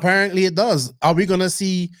 Apparently, it does. Are we gonna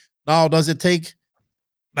see now? Does it take?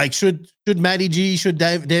 Like, should Matty G, should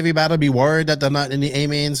Davey Battle be worried that they're not in the A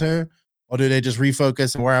mains here, or do they just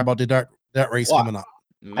refocus and worry about the dirt race coming up?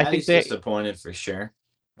 Matty's disappointed for sure.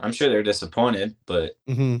 I'm sure they're disappointed, but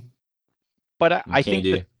but I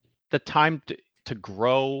think the time to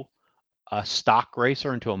grow a stock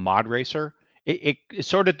racer into a mod racer, it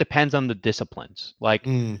sort of depends on the disciplines, like,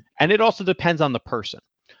 and it also depends on the person.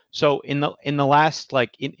 So in the last,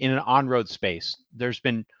 like in an on-road space, there's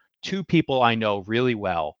been 2 people I know really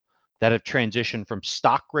well that have transitioned from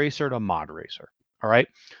stock racer to mod racer. All right.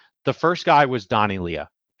 The first guy was Donnie Leah.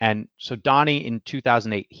 And so Donnie in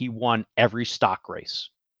 2008, he won every stock race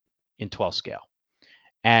in 12 scale.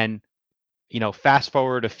 And, fast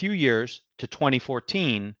forward a few years to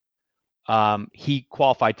 2014, he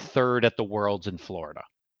qualified third at the Worlds in Florida.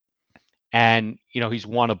 And, he's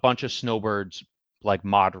won a bunch of snowbirds, like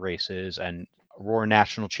mod races and Roar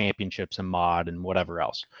National Championships and mod and whatever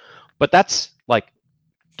else. But that's like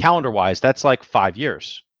calendar-wise, that's like 5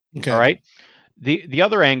 years. Okay. All right. The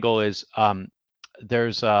other angle is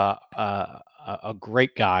there's a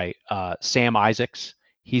great guy, Sam Isaacs.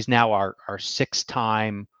 He's now our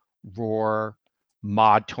 6-time Roar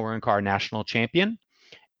mod touring car national champion.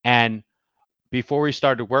 And before we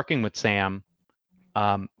started working with Sam,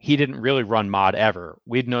 he didn't really run mod ever.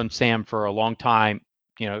 We'd known Sam for a long time,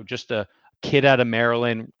 just a kid out of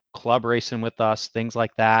Maryland, club racing with us, things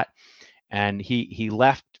like that. And he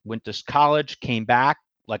left, went to college, came back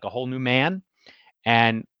like a whole new man,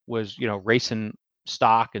 and was, racing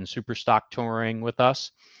stock and super stock touring with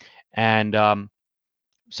us. And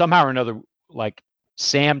somehow or another, like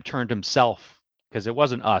Sam turned himself, because it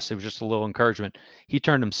wasn't us, it was just a little encouragement. He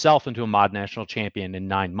turned himself into a mod national champion in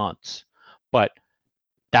 9 months. But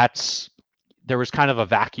there was kind of a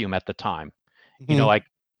vacuum at the time. Mm-hmm. Like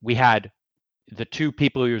we had the two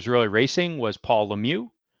people he was really racing was Paul Lemieux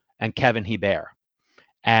and Kevin Hebert.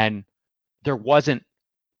 And there wasn't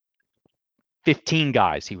 15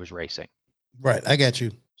 guys he was racing. Right. I get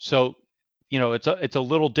you. So, it's a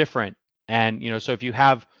little different. And, so if you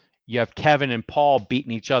have Kevin and Paul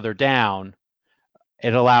beating each other down,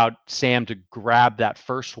 it allowed Sam to grab that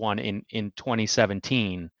first one in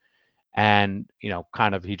 2017. And,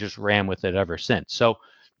 kind of he just ran with it ever since. So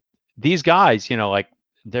these guys, like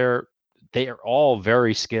they are all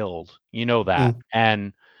very skilled, that.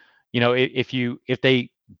 And, if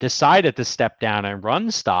they decided to step down and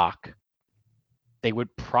run stock, they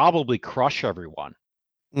would probably crush everyone.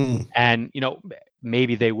 And,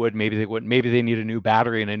 maybe they would, maybe they wouldn't, maybe they need a new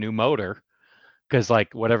battery and a new motor, because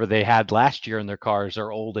like whatever they had last year in their cars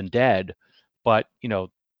are old and dead. But,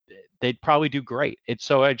 they'd probably do great.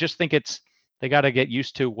 So I just think they got to get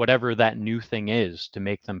used to whatever that new thing is to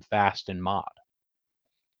make them fast in mod.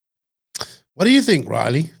 What do you think,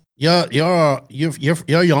 Riley? You're younger.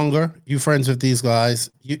 You friends with these guys.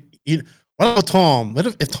 What about Tom? What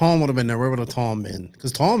if Tom would have been there? Where would have Tom been?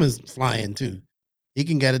 Because Tom is flying too. He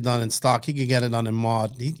can get it done in stock. He can get it done in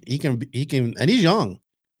mod. He can, and he's young.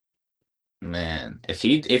 Man, if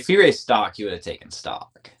he raced stock, he would have taken stock.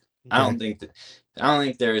 Okay. I don't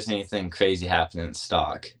think there was anything crazy happening in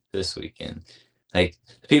stock this weekend. Like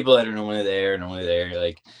the people that are normally there,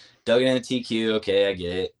 like dug it in a TQ. Okay, I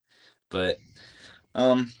get it, but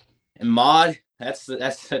in mod,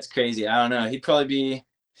 that's crazy. I don't know. He'd probably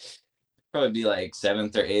be like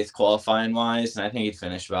 7th or 8th qualifying wise, and I think he'd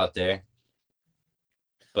finish about there.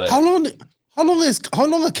 But how long are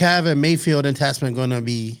Cav and Mayfield and Testament going to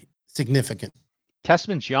be significant?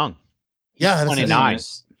 Testment's young. He's 29.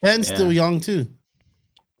 Ben's still young too.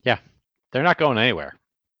 Yeah, they're not going anywhere.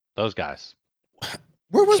 Those guys.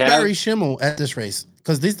 Where was Barry Schimmel at this race?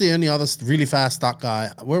 Because this is the only other really fast stock guy.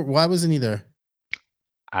 Why wasn't he there?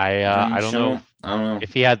 I don't know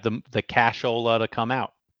if he had the cashola to come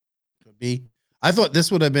out. Could be. I thought this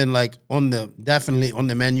would have been like definitely on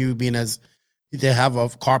the menu, being as they have a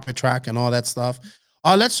carpet track and all that stuff.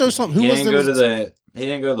 Let's show something. He didn't go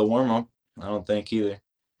to the warm up. I don't think either.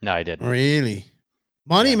 No, I didn't. Really?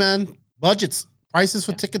 Money, man. Budgets. Prices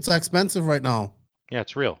for tickets are expensive right now. Yeah,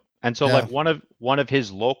 it's real. And so like one of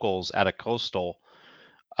his locals at a coastal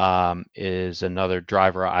is another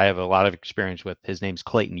driver I have a lot of experience with. His name's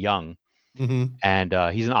Clayton Young. Mm-hmm.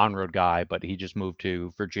 And he's an on-road guy, but he just moved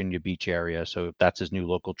to Virginia Beach area. So that's his new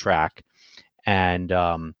local track. And,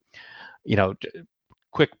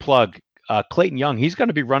 quick plug, Clayton Young, he's going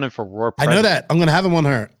to be running for Roar President. I know that. I'm going to have him on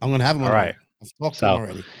her. All right. I've talked to him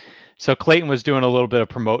already. So Clayton was doing a little bit of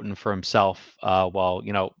promoting for himself.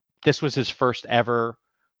 This was his first ever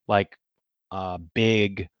like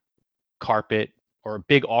big carpet or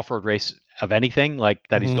big off-road race of anything like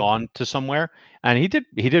that. He's gone to somewhere, and he did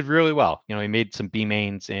really well. He made some B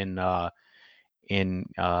mains in the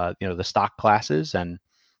stock classes, and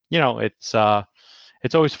it's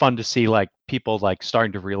always fun to see like people like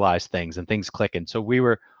starting to realize things and things clicking. So he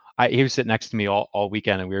was sitting next to me all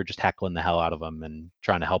weekend, and we were just heckling the hell out of him and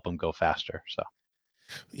trying to help him go faster. So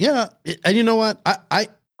yeah, and you know what, I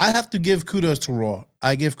have to give kudos to Roar.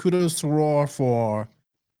 I give kudos to Roar for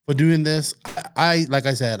doing this. Like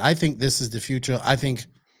I said, I think this is the future. I think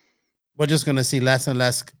we're just going to see less and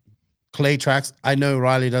less clay tracks. I know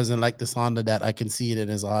Riley doesn't like the sound of that. I can see it in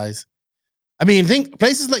his eyes. I mean, think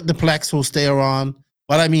places like the Plex will stay around.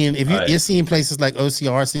 But I mean, if you're seeing places like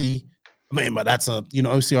OCRC, I mean, but that's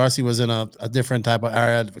OCRC was in a different type of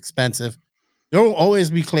area, expensive. There will always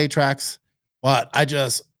be clay tracks, but I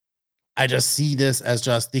just I just see this as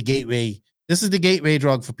just the gateway. This is the gateway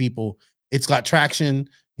drug for people. It's got traction.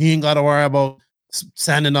 You ain't got to worry about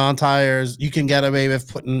sanding on tires. You can get away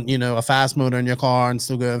with putting, a fast motor in your car and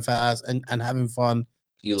still going fast and having fun.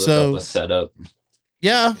 You look up a setup.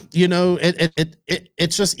 Yeah,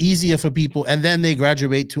 it's just easier for people, and then they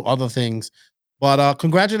graduate to other things. But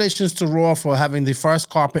congratulations to Raw for having the first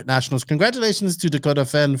carpet nationals. Congratulations to Dakota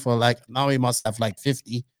Fenn for now he must have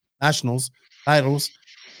 50 nationals titles.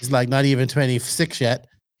 He's not even 26 yet.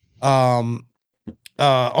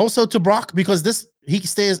 Also to Brock, because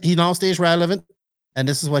he now stays relevant, and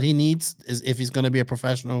this is what he needs is if he's going to be a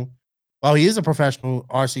professional. Well, he is a professional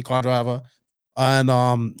RC car driver.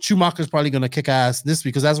 And Schumacher's probably going to kick ass this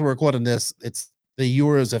because as we're recording this, it's the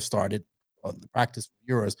Euros have started, the practice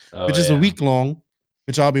Euros, which is a week long,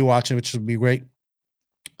 which I'll be watching, which will be great.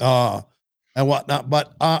 And whatnot.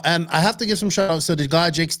 But and I have to give some shout outs to the guy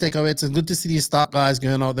Jake Stakowitz. It's good to see these stock guys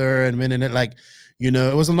going out there and winning it.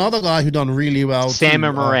 It was another guy who done really well. Sam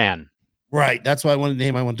and Moran. Right. That's why one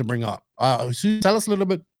name I want to bring up. So tell us a little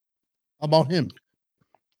bit about him.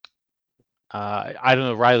 I don't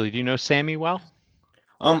know, Riley. Do you know Sammy well?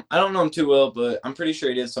 I don't know him too well, but I'm pretty sure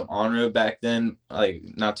he did some on-road back then,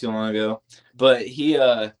 not too long ago. But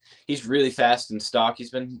he's really fast in stock.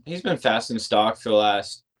 He's been fast in stock for the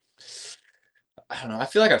last, I don't know. I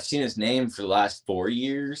feel like I've seen his name for the last 4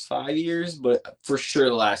 years, 5 years, but for sure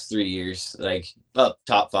the last 3 years, up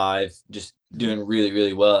top 5, just doing really,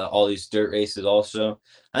 really well at all these dirt races. Also,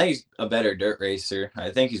 I think he's a better dirt racer.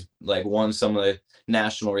 I think he's won some of the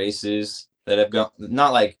national races that have gone,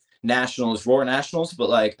 not nationals, Roar Nationals,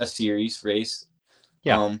 but a series race.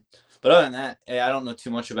 Yeah. But other than that, I don't know too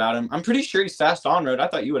much about him. I'm pretty sure he's fast on road. I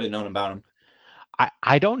thought you would have known about him.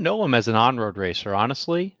 I don't know him as an on-road racer,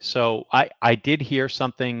 honestly. So I did hear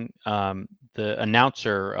something. The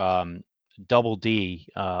announcer, Double D,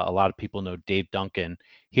 a lot of people know Dave Duncan.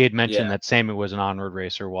 He had mentioned that Sammy was an on-road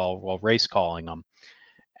racer while race calling him.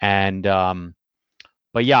 And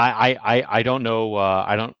but yeah, I don't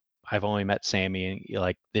know. I've only met Sammy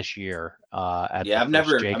this year. I've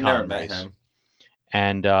never met him.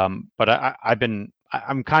 And but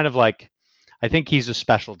I'm kind of I think he's a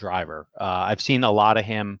special driver. I've seen a lot of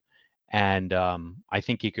him, and I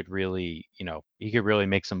think he could really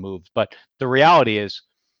make some moves. But the reality is,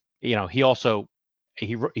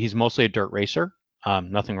 he's mostly a dirt racer.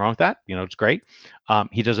 Nothing wrong with that. It's great.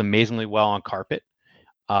 He does amazingly well on carpet.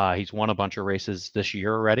 He's won a bunch of races this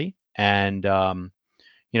year already, and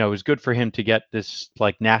it was good for him to get this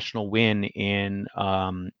national win in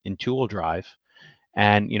two-wheel drive,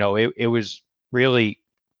 and it was really,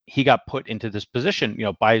 he got put into this position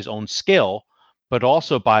by his own skill, but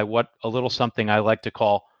also by a little something I like to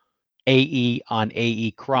call AE on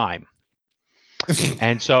AE crime.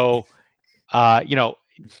 And so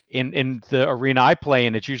in the arena I play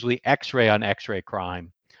in, it's usually X-ray on X-ray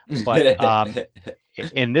crime, but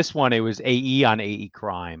in this one it was AE on AE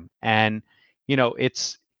crime, and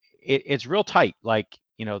it's real tight.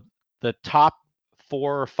 The top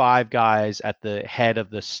 4 or 5 guys at the head of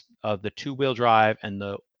the two-wheel drive and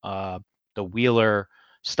the Wheeler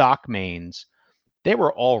stock mains, they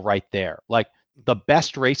were all right there. The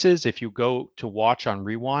best races, if you go to watch on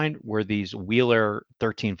Rewind, were these Wheeler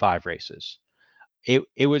 13.5 races.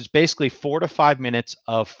 It was basically 4 to 5 minutes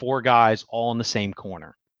of 4 guys all in the same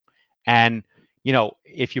corner, and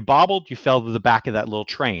if you bobbled, you fell to the back of that little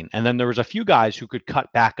train. And then there was a few guys who could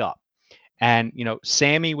cut back up. And,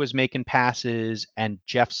 Sammy was making passes and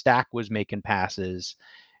Jeff Stack was making passes.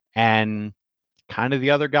 And kind of the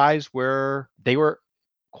other guys were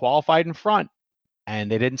qualified in front and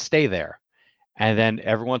they didn't stay there. And then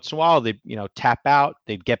every once in a while, they, tap out,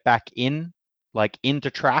 they'd get back in, into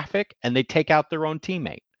traffic, and they'd take out their own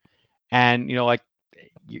teammate. And,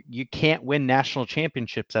 you can't win national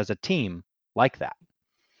championships as a team like that.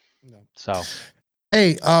 No. So,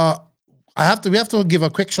 hey, we have to give a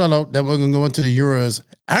quick shout out that we're going to go into the Euros.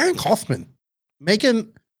 Aaron Kaufman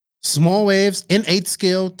making small waves in 8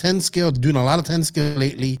 scale, 10 scale, doing a lot of 10 scale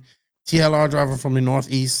lately. TLR driver from the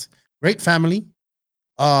Northeast, great family.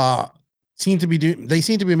 They seem to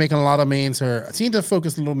be making a lot of mains here. I seem to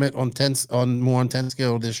focus a little bit on more on 10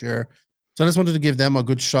 scale this year. So I just wanted to give them a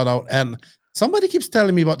good shout out. And somebody keeps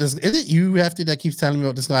telling me about this. Is it you, Hefty, that keeps telling me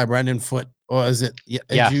about this guy, Brandon Foote? Or is it you?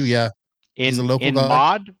 Yeah. He's a local guy?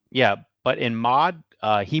 Mod, yeah. But in mod,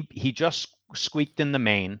 he just squeaked in the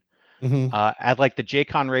main. Mm-hmm. At the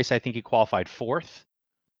JCon race, I think he qualified 4th.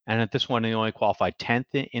 And at this one, he only qualified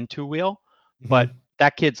 10th in two-wheel. Mm-hmm. But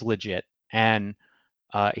that kid's legit. And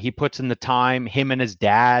he puts in the time. Him and his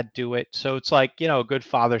dad do it. So it's a good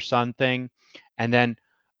father-son thing. And then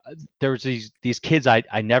there was these kids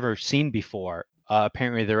I never seen before.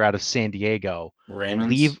 Apparently they're out of San Diego.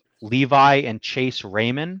 Levi and Chase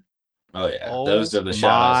Raymond. Oh yeah, Oh, those are the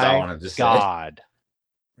shout outs I wanted to say. God.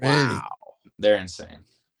 Really? Wow. They're insane.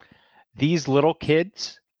 These little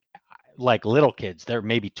kids, they're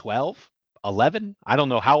maybe 12, 11. I don't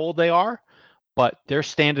know how old they are, but they're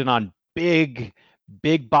standing on big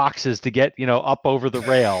boxes to get, up over the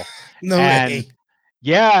rail. No way.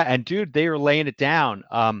 Yeah, and dude, they were laying it down.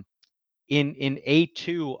 In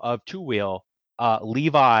A2 of two wheel,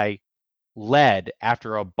 Levi led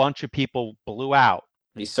after a bunch of people blew out.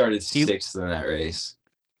 He started sixth in that race.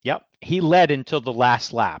 Yep, he led until the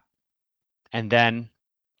last lap, and then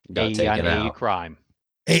got taken out. Crime.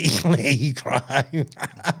 A crime.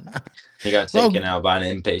 He got taken out by an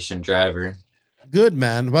impatient driver. Good,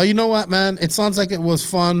 man. Well, you know what, man? It sounds like it was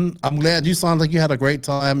fun. I'm glad you sound like you had a great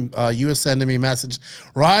time. You were sending me a message.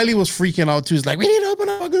 Riley was freaking out too. He's like, we need to open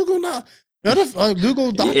up a Google now.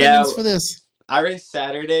 Google documents for this. I raced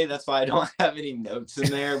Saturday. That's why I don't have any notes in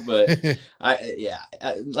there. But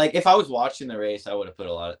like if I was watching the race, I would have put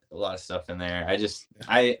a lot of stuff in there.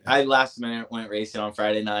 I last minute went racing on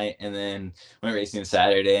Friday night and then went racing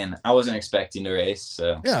Saturday, and I wasn't expecting to race.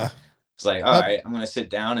 So yeah. It's like, all right, I'm gonna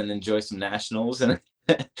sit down and enjoy some nationals, and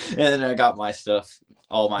then I got my stuff,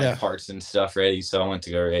 all my parts and stuff ready, so I went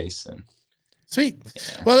to go race. And sweet.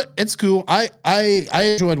 Yeah. Well, it's cool. I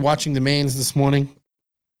enjoyed watching the mains this morning.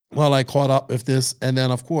 Well, I caught up with this, and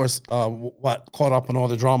then of course, caught up on all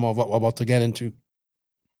the drama of what we're about to get into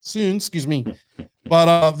soon. Excuse me.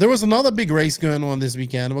 But there was another big race going on this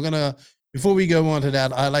weekend. Before we go on to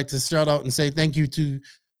that, I'd like to shout out and say thank you to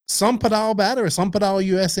Sampadal Battery, Sampadal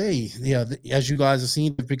USA. Yeah, as you guys have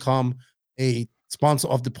seen, they've become a sponsor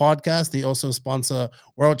of the podcast. They also sponsor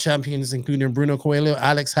world champions, including Bruno Coelho,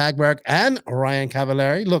 Alex Hagberg, and Ryan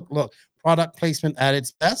Cavallari. Look, product placement at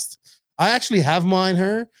its best. I actually have mine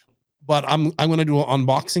here, but I'm going to do an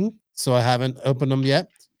unboxing, so I haven't opened them yet.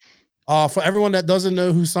 For everyone that doesn't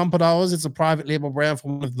know who Sampadal is, it's a private label brand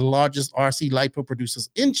from one of the largest RC lipo producers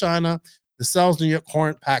in China. The cells New York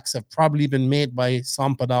current packs have probably been made by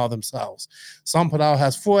Sampadal themselves. Sampadal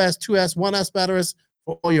has 4S, 2S, 1S batteries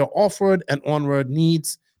for all your off-road and on-road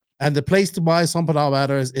needs. And the place to buy Sampadal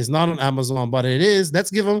batteries is not on Amazon, but it is. Let's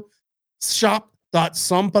give them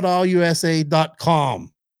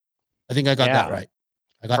shop.sampadalusa.com. I think I got that right.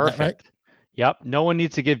 I got Perfect. That right? Yep. No one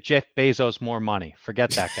needs to give Jeff Bezos more money. Forget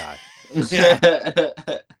that guy. And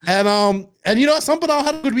you know, Sampadal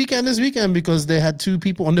had a good weekend this weekend because they had two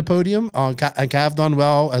people on the podium. And Cav done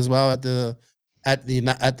well as well at the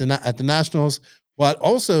nationals, but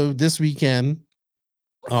also this weekend,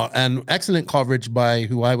 and excellent coverage by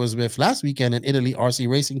who I was with last weekend in Italy, RC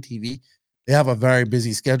Racing TV. They have a very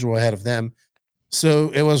busy schedule ahead of them, so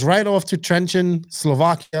it was right off to Trenčín,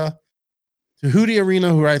 Slovakia, to Hudi Arena,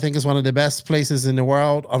 who I think is one of the best places in the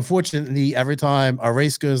world. Unfortunately, every time a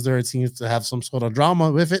race goes there, it seems to have some sort of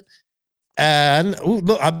drama with it. And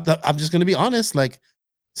look, I'm just going to be honest.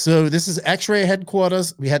 So this is X-Ray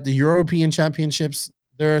headquarters. We had the European Championships,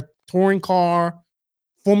 their touring car,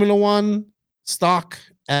 Formula One, stock,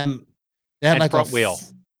 and they had front wheel.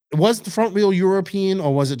 Was the front wheel European,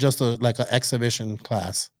 or was it just an exhibition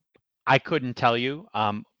class? I couldn't tell you,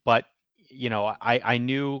 but I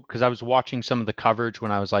knew because I was watching some of the coverage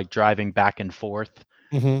when I was driving back and forth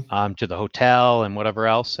to the hotel and whatever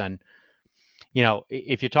else. And,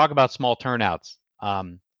 if you talk about small turnouts,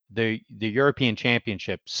 the European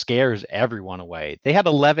Championship scares everyone away. They had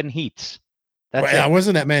 11 heats. That's it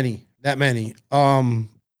wasn't that many.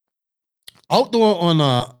 Outdoor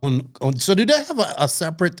on. So do they have a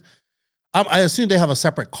separate? I assume they have a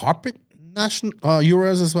separate carpet national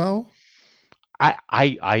Euros as well.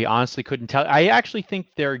 I honestly couldn't tell. I actually think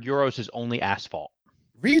their Euros is only asphalt.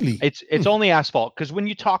 Really? It's only asphalt, because when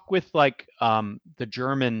you talk with the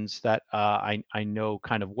Germans that I know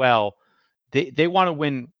kind of well, they want to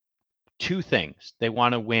win two things. They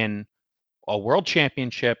want to win a world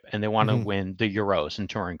championship, and they want to win the Euros in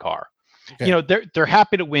touring car. Okay. They're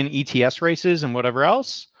happy to win ETS races and whatever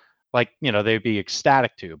else. They'd be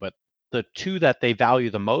ecstatic to, but the two that they value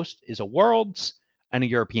the most is a Worlds and a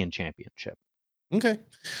European Championship. Okay,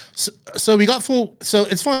 so we got full. So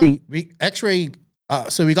it's funny.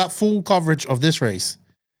 So we got full coverage of this race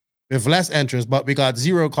with less entrants, but we got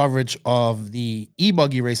zero coverage of the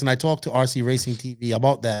e-buggy race. And I talked to RC Racing TV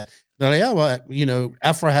about that. They're like, yeah, well,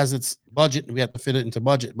 EFRA has its budget, and we have to fit it into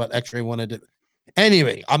budget. But X-Ray wanted it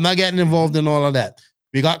anyway. I'm not getting involved in all of that.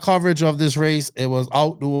 We got coverage of this race. It was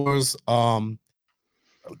outdoors.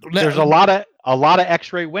 There's a lot of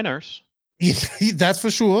X-Ray winners. That's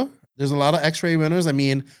for sure. There's a lot of X-Ray winners. I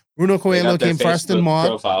mean, Bruno They Coelho got their came first in Facebook mod.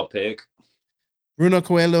 profile pic. Bruno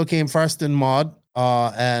Coelho came first in mod.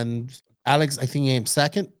 And Alex, I think, came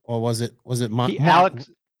second, or was it Mark?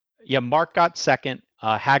 Mark got second.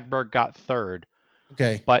 Hagberg got third.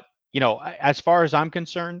 Okay. But as far as I'm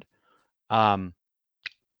concerned, Hagberg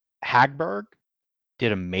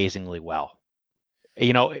did amazingly well.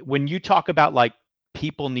 When you talk about like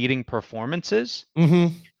people needing performances,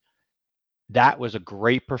 that was a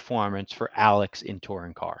great performance for Alex in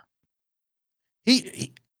touring car.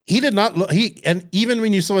 He did not look, and even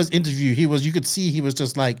when you saw his interview, you could see he was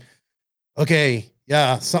just like, okay,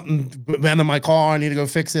 yeah, something went in my car. I need to go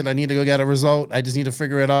fix it. I need to go get a result. I just need to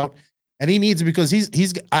figure it out. And he needs, because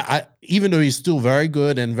I even though he's still very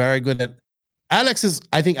good at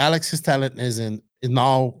I think Alex's talent is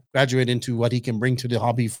now graduated into what he can bring to the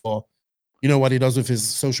hobby for, what he does with his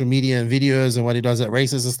social media and videos and what he does at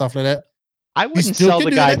races and stuff like that. I wouldn't sell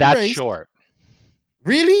the guy that short.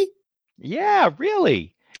 Really? Yeah,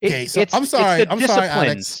 really. Okay, so I'm sorry,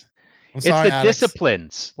 Alex. It's the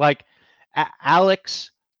disciplines. Like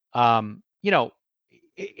Alex,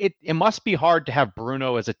 it must be hard to have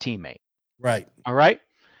Bruno as a teammate. Right. All right.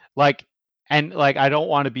 I don't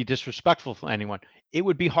want to be disrespectful to anyone. It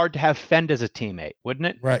would be hard to have Fend as a teammate, wouldn't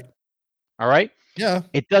it? Right. All right. Yeah.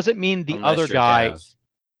 It doesn't mean the other guy.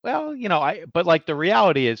 Well, but like the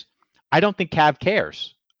reality is, I don't think Cav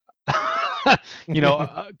cares.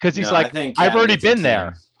 Because he's like, I've already been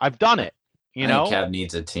there. I've done it. I think Cav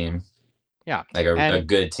needs a team. Yeah. Like a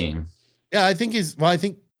good team. Yeah, I think he's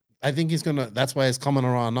gonna. That's why he's coming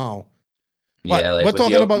around now. Yeah, we're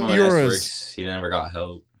talking about Euros. He never got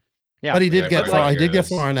help. Yeah, but he did get far. He did get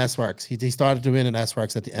far in S-Works. He started to win in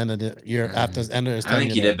S-Works at the end of the year after the end of his tenure. I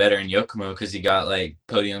think he did better in Yokomo because he got like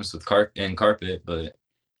podiums with carpet. But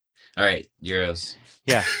all right, Euros.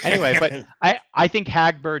 Yeah. Anyway, but I think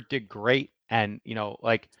Hagberg did great, and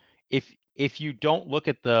like if you don't look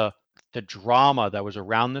at the drama that was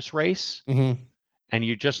around this race, and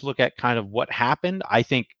you just look at kind of what happened, I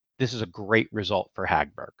think this is a great result for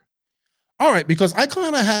Hagberg. All right, because I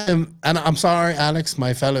kind of had him, and I'm sorry, Alex,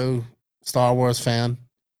 my fellow Star Wars fan.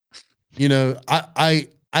 I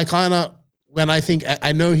kind of, when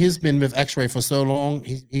I know he's been with X-Ray for so long.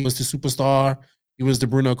 He was the superstar. He was the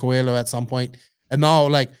Bruno Coelho at some point, and now,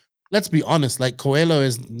 like, let's be honest, like Coelho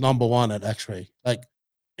is number one at X-Ray. Like,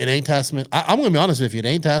 it ain't Tasman. I'm gonna be honest with you, it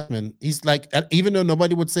ain't Tasman. He's like, even though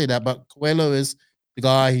nobody would say that, but Coelho is the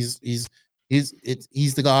guy. He's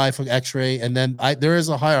the guy for X-Ray, and then there is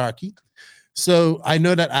a hierarchy. So I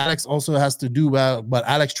know that Alex also has to do well, but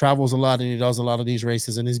Alex travels a lot and he does a lot of these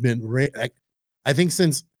races, and he's been I think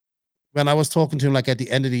since when I was talking to him, like at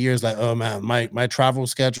the end of the year, it's like, oh man, my travel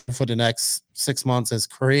schedule for the next 6 months is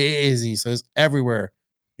crazy. So it's everywhere,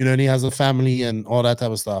 and he has a family and all that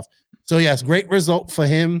type of stuff. So yes, great result for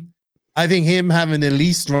him. I think him having the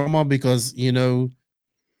least drama because,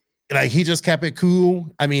 like he just kept it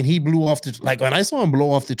cool. I mean, he blew off when I saw him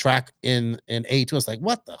blow off the track in A2, it's like,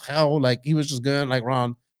 what the hell? Like he was just going like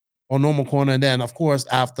around on normal corner. And then of course,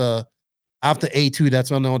 after A2, that's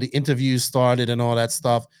when all the interviews started and all that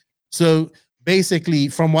stuff. So basically,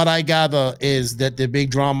 from what I gather is that the big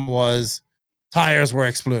drama was tires were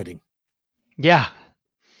exploding. Yeah.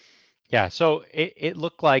 Yeah. So it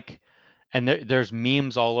looked like, and there's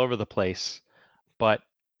memes all over the place, but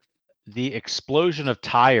the explosion of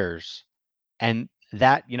tires, and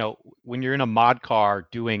that, when you're in a mod car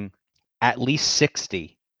doing at least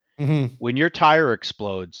 60, when your tire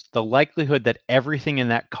explodes, the likelihood that everything in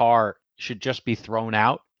that car should just be thrown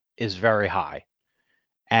out is very high.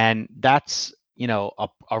 And that's,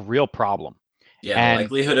 a real problem. Yeah, and the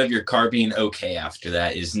likelihood of your car being okay after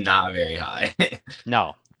that is not very high.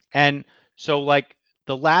 No. And so like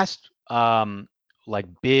the last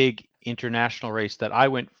big international race that I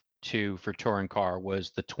went to for touring car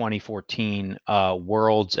was the 2014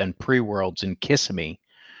 Worlds and Pre-Worlds in Kissimmee.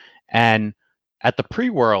 And at the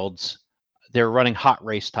Pre-Worlds, they were running hot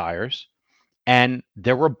race tires, and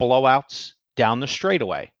there were blowouts down the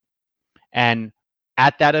straightaway. And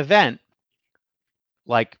at that event,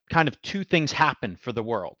 like kind of two things happened for the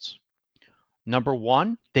Worlds. Number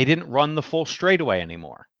one, they didn't run the full straightaway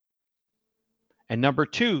anymore. And number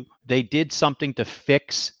two, they did something to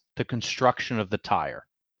fix the construction of the tire.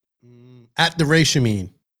 At the race, you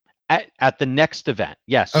mean? At the next event,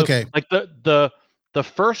 yes. So okay. Like the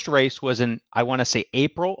first race was in, I want to say,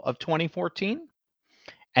 April of 2014,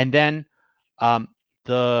 and then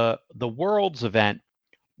the Worlds event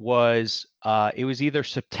was it was either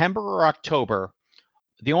September or October.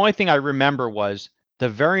 The only thing I remember was the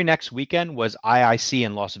very next weekend was IIC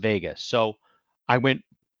in Las Vegas. So I went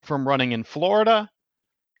from running in Florida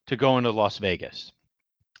to going to Las Vegas.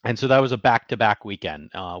 And so that was a back-to-back weekend,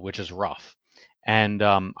 which is rough. And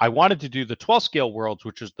I wanted to do the 12 scale worlds,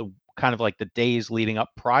 which is the kind of like the days leading up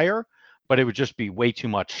prior, but it would just be way too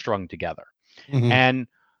much strung together. Mhm. And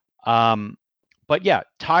but yeah,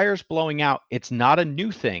 tires blowing out, it's not a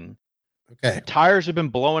new thing. Okay. Tires have been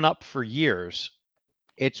blowing up for years.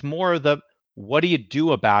 It's more of the what do you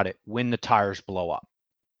do about it when the tires blow up?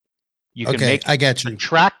 You can make I get the you.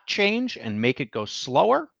 track change and make it go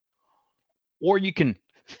slower, or you can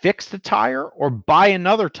fix the tire or buy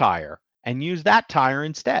another tire and use that tire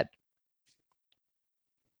instead.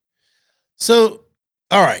 So,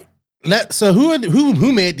 all right. So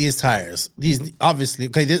who made these tires? These obviously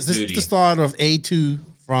this is the start of A2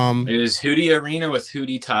 from. It was Hefty Arena with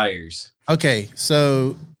Hefty tires. Okay,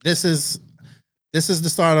 so this is the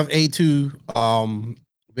start of A2,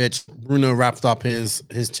 which Bruno wrapped up his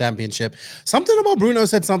championship. Something about Bruno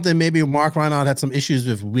said something. Maybe Mark Reinhardt had some issues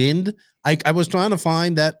with wind. I was trying to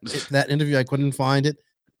find that interview. I couldn't find it.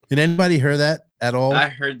 Did anybody hear that at all? I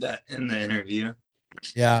heard that in the interview.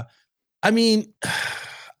 Yeah. I mean,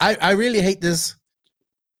 I really hate this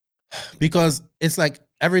because it's like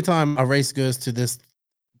every time a race goes to this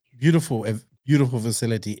beautiful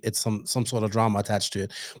facility, it's some sort of drama attached to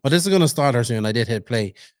it. But this is gonna start her soon. I did hit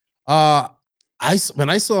play. When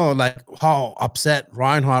I saw like how upset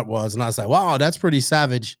Reinhardt was, and I was like, wow, that's pretty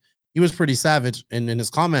savage. He was pretty savage in his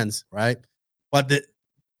comments, right? But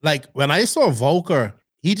when I saw Volker,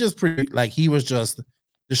 he just he was just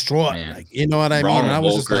distraught. Man. Like, you know what I mean? And I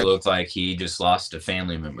was just like, looked like he just lost a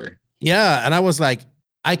family member. Yeah, and I was like,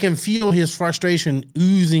 I can feel his frustration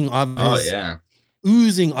oozing out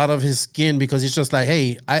of his skin, because he's just like,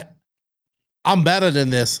 hey, I'm better than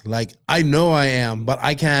this. Like, I know I am, but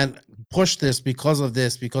I can't push this because of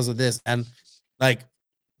this. And like,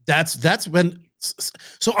 that's when.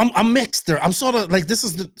 So I'm mixed there. I'm sort of like, this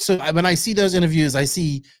is when I see those interviews, I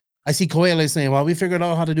see Coelho saying, well, we figured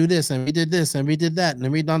out how to do this, and we did this, and we did that, and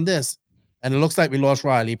then we done this, and it looks like we lost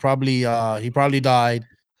Riley. He probably died.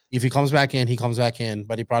 If he comes back in, he comes back in,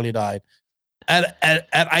 but he probably died. And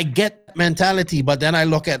I get mentality, but then I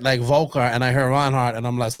look at like Volker and I hear Reinhardt, and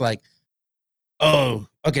I'm just like, oh,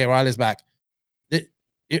 okay, Riley's back.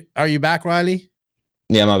 Are you back, Riley?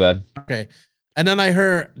 Yeah, my bad. Okay. And then I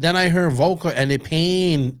heard Volker and the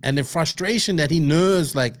pain and the frustration that he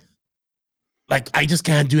knows, like I just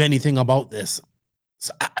can't do anything about this.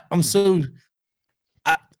 So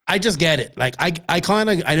I just get it. Like I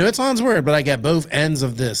know it sounds weird, but I get both ends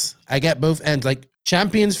of this. I get both ends. Like,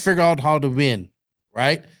 champions figure out how to win,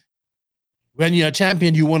 right? When you're a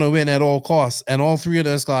champion, you want to win at all costs. And all four of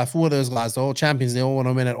those guys, the whole champions, they all want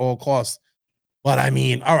to win at all costs. But I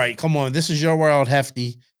mean, all right, come on. This is your world,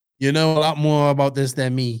 Hefty. You know a lot more about this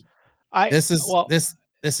than me. This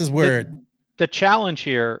is weird. The challenge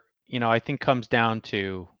here, I think, comes down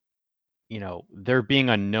to, there being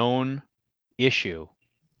a known issue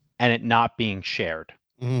and it not being shared.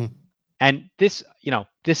 Mm-hmm. And this,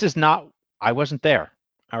 this is not, I wasn't there.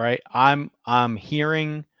 All right. I'm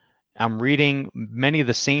reading many of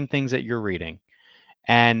the same things that you're reading.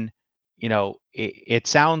 And, it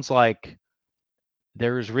sounds like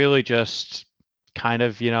there's really just kind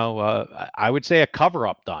of, I would say a cover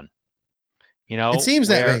up done, it seems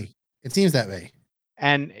that way.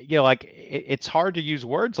 And, it's hard to use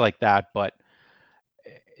words like that, but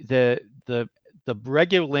the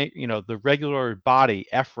regular body,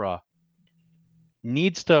 EFRA,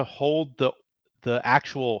 needs to hold the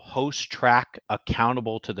actual host track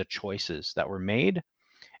accountable to the choices that were made,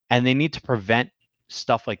 and they need to prevent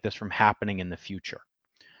stuff like this from happening in the future.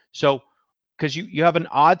 So, because you have an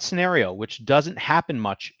odd scenario which doesn't happen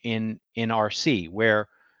much in RC, where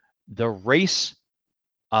the race,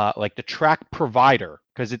 like the track provider,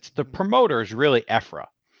 because it's the promoter is really EFRA.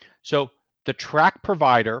 So the track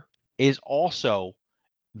provider is also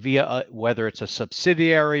via whether it's a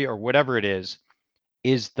subsidiary or whatever it is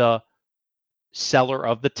the seller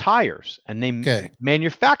of the tires, and they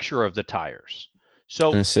manufacturer of the tires.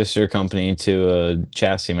 So and a sister company to a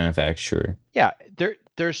chassis manufacturer. Yeah,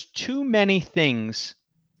 there's too many things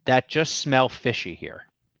that just smell fishy here.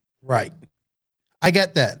 Right. I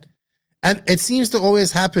get that. And it seems to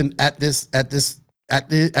always happen at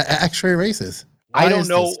the X-ray races. I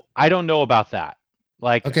don't know about that.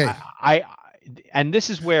 Like, okay. And this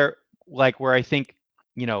is where I think,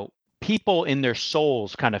 people in their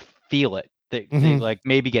souls kind of feel it. They like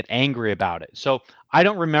maybe get angry about it. So I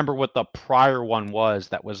don't remember what the prior one was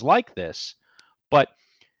that was like this, but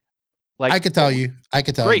like I could tell you.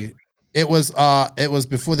 It was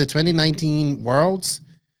before the 2019 Worlds,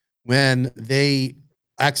 when they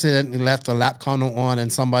accidentally left a lap counter on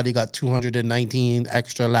and somebody got 219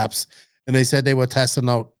 extra laps, and they said they were testing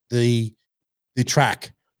out the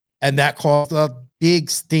track, and that caused a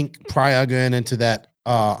big stink prior going into that.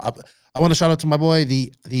 I want to shout out to my boy,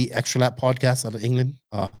 the Extra Lap podcast out of England.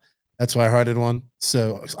 That's why I heard it on.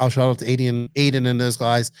 So I'll shout out to Aiden and those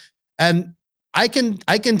guys. And I can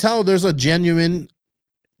tell there's a genuine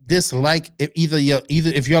dislike. If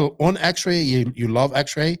if you're on X-Ray, you love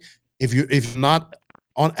X-Ray. If you're not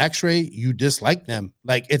on X-Ray, you dislike them.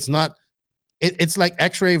 Like it's not. It's like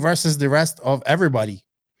X-Ray versus the rest of everybody.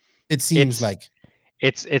 It seems like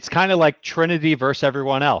it's kind of like Trinity versus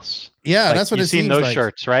everyone else. Yeah, like, that's what it seems like. You've seen those like.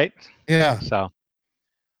 shirts, right? Yeah. So,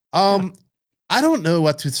 I don't know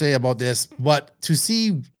what to say about this, but to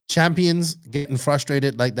see champions getting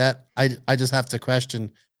frustrated like that, I just have to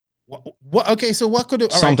question. What? Okay, so what could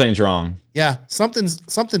something's wrong? Yeah, something's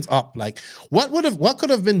up. Like what could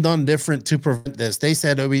have been done different to prevent this? They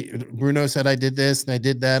said, Bruno said I did this and I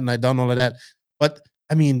did that and I done all of that, but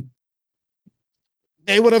I mean,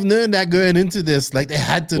 they would have known that going into this. Like they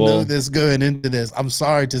had to know this going into this. I'm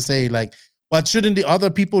sorry to say, like, but shouldn't the other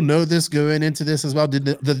people know this going into this as well? Did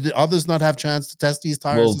the others not have chance to test these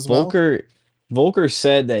tires as well? Volker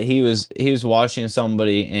said that he was watching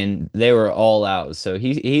somebody and they were all out. So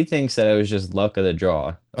he thinks that it was just luck of the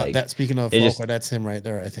draw. Like, that speaking of Volker, that's him right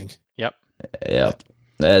there, I think. Yep.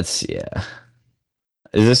 That's yeah.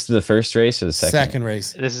 Is this the first race or the second? Second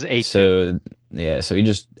race. This is 8. So so he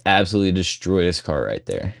just absolutely destroyed his car right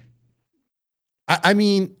there. I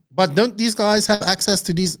mean, but don't these guys have access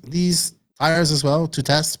to these tires as well to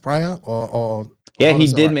test prior or yeah, he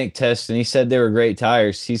did make tests and he said they were great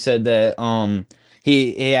tires. He said that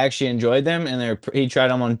he actually enjoyed them and he tried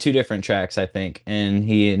them on 2 different tracks, I think, and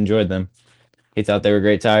he enjoyed them. He thought they were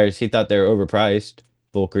great tires. He thought they were overpriced.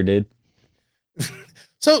 Volker did.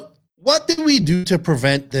 So what did we do to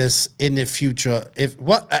prevent this in the future?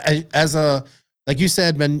 Like you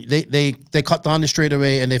said, when they cut down the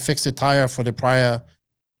straightaway and they fixed the tire for the prior.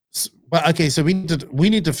 But okay, so we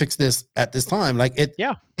need to fix this at this time. Like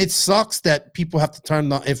it sucks that people have to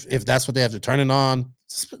turn on if that's what they have to turn it on.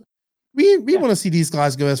 We want to see these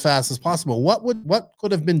guys go as fast as possible. What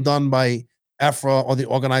could have been done by EFRA or the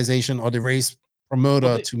organization or the race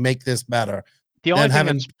promoter to make this better than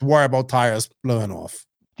having to worry about tires blowing off?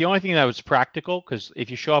 The only thing that was practical, because if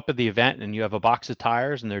you show up at the event and you have a box of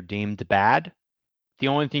tires and they're deemed bad, the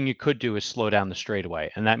only thing you could do is slow down the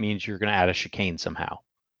straightaway, and that means you're going to add a chicane somehow.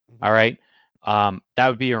 All right. That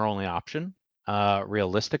would be your only option,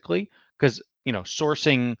 realistically, because,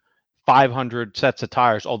 sourcing 500 sets of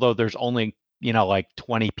tires, although there's only, like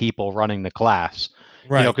 20 people running the class,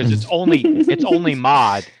 right? Because it's only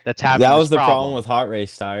mod that's having that was this the problem with hot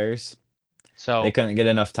race tires. So they couldn't get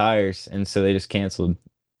enough tires, and so they just canceled.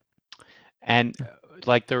 And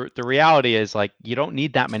like the reality is, like, you don't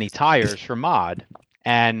need that many tires for mod,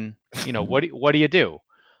 and what do you do?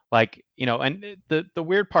 Like, and the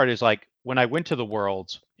weird part is, like, when I went to the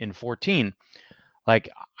Worlds in 2014, like,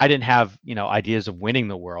 I didn't have, ideas of winning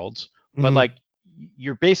the Worlds, but like,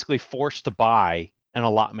 you're basically forced to buy an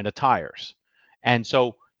allotment of tires. And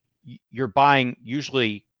so you're buying,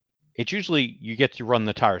 usually you get to run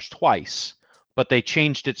the tires twice, but they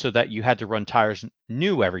changed it so that you had to run tires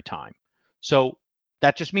new every time. So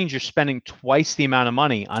that just means you're spending twice the amount of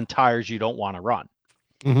money on tires you don't want to run.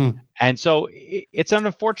 Mm-hmm. And so it's an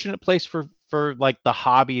unfortunate place for like the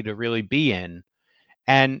hobby to really be in.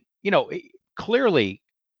 And, clearly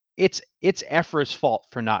it's EFRA's fault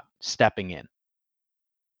for not stepping in.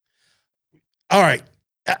 All right.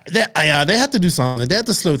 They have to do something. They have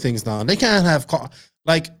to slow things down. They can't have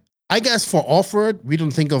like, I guess for off-road, we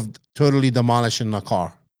don't think of totally demolishing a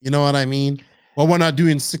car. You know what I mean? Well, we're not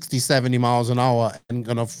doing 60, 70 miles an hour and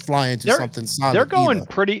gonna fly into something solid. They're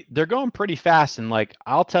going pretty fast. And like,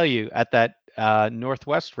 I'll tell you, at that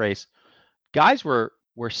Northwest race, guys were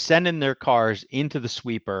sending their cars into the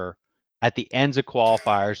sweeper at the ends of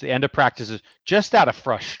qualifiers, the end of practices, just out of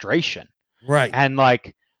frustration. Right. And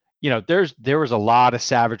like, there was a lot of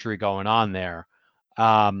savagery going on there.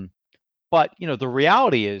 But the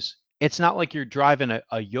reality is, it's not like you're driving a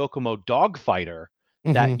Yokomo dogfighter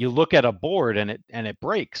that you look at a board and it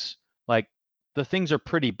breaks. Like, the things are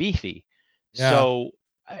pretty beefy. Yeah. So,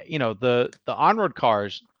 the on-road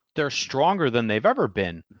cars, they're stronger than they've ever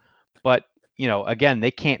been. But, again,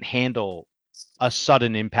 they can't handle a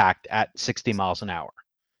sudden impact at 60 miles an hour.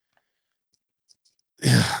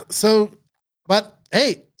 Yeah. So, but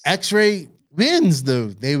hey, X-Ray wins though.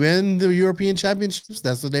 They win the European Championships.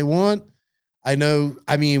 That's what they want. I know.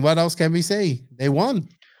 I mean, what else can we say? They won.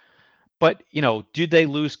 But, do they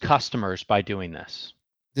lose customers by doing this?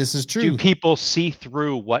 This is true. Do people see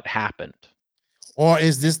through what happened? Or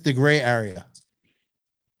is this the gray area?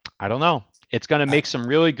 I don't know. It's going to make some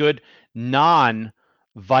really good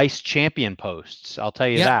non-vice champion posts. I'll tell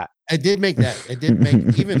you that. It did make that. It did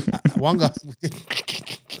make even one guy.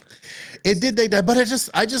 It did make that, but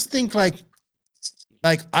I just think like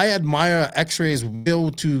I admire X-Ray's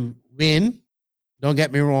will to win. Don't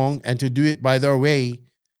get me wrong, and to do it by their way,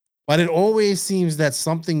 but it always seems that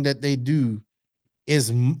something that they do is,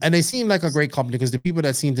 and they seem like a great company because the people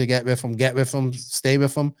that seem to get with them, stay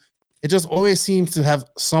with them. It just always seems to have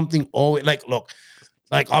something always look,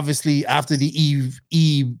 obviously after the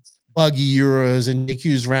E buggy Euros and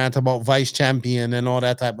Nick's rant about vice champion and all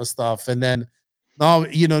that type of stuff, and then now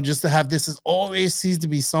just to have this is always seems to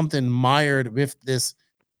be something mired with this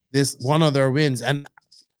one of their wins, and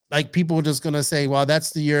people are just gonna say, well, this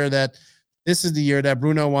is the year that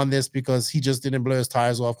Bruno won this because he just didn't blow his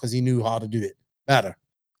tires off because he knew how to do it better.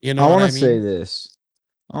 I want to say this.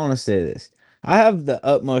 I have the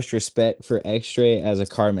utmost respect for X-Ray as a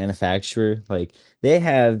car manufacturer. Like, they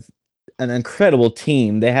have an incredible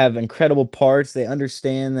team. They have incredible parts. They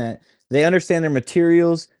understand their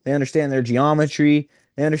materials. They understand their geometry.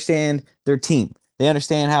 They understand their team. They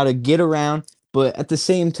understand how to get around. But at the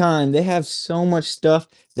same time, they have so much stuff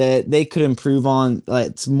that they could improve on.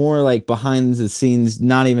 It's more like behind the scenes,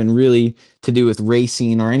 not even really to do with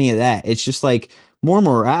racing or any of that. It's just like more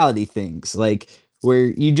morality things, like where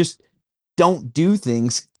you just don't do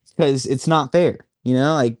things because it's not fair.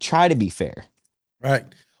 Try to be fair. Right.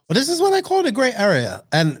 Well, this is what I call the gray area,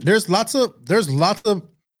 and there's lots of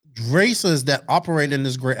racers that operate in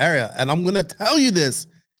this gray area, and I'm gonna tell you this.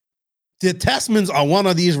 The Testmans are one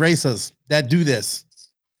of these racers that do this.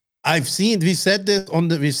 We've said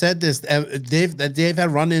this. They've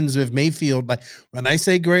had run-ins with Mayfield. Like, when I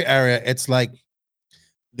say gray area, it's like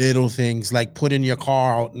little things like putting your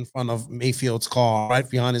car out in front of Mayfield's car, right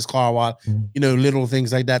behind his car, while little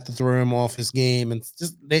things like that to throw him off his game. And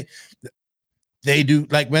just they do,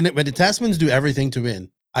 like, when the Testmans do everything to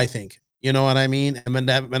win, I think. You know what I mean? And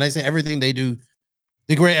when I say everything, they do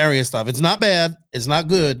the gray area stuff. It's not bad. It's not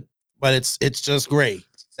good. But it's just gray.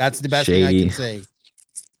 That's the best thing I can say.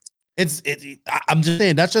 I'm just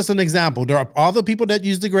saying, that's just an example. There are other people that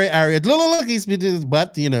use the gray area. Look,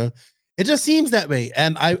 but it just seems that way.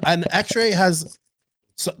 And X-Ray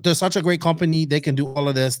they're such a great company. They can do all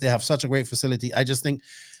of this. They have such a great facility. I just think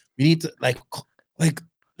we need to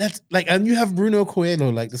and you have Bruno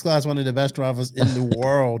Coelho. This guy is one of the best drivers in the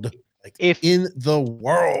world. If you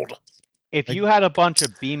had a bunch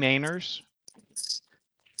of B-mainers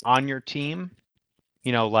on your team,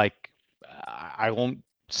 I won't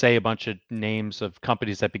say a bunch of names of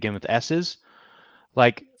companies that begin with S's.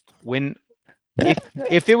 If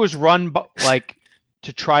it was run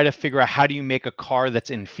to try to figure out how do you make a car that's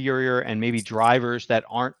inferior and maybe drivers that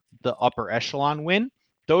aren't the upper echelon win,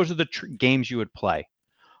 those are the games you would play.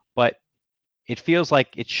 But it feels like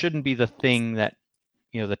it shouldn't be the thing that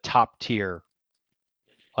the top tier,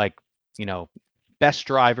 best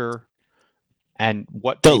driver. And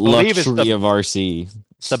what the they believe is luxury of RC,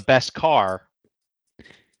 the best car,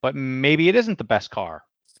 but maybe it isn't the best car.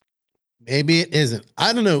 Maybe it isn't.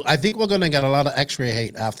 I don't know. I think we're gonna get a lot of X-Ray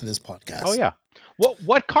hate after this podcast. Oh yeah.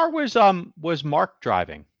 What car was Mark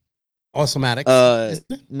driving? Automatic.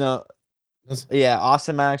 No. Yeah,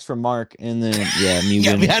 Automatics for Mark, and then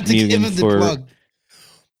Mugen. We had to give him the plug.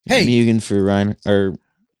 Hey, Mugen for Ryan or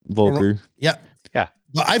Volker. Yeah.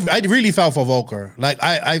 But I really fell for Volker.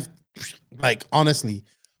 Honestly,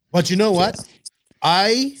 but you know what?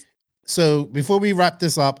 So before we wrap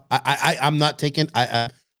this up, I'm not taking.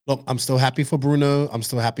 Look, I'm still happy for Bruno. I'm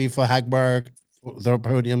still happy for Hagberg, their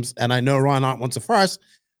podiums, and I know Reinhardt wants a first,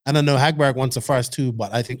 and I know Hagberg wants a first too.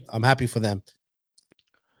 But I think I'm happy for them.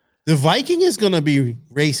 The Viking is going to be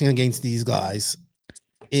racing against these guys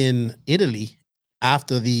in Italy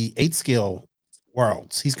after the 8-scale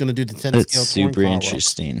Worlds. He's going to do the 10-scale. That's super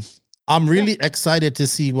interesting. I'm really excited to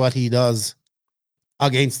see what he does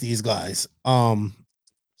against these guys. But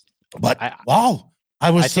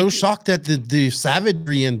I was so shocked at the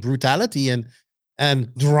savagery and brutality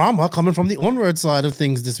and drama coming from the onward side of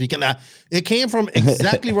things this weekend. It came from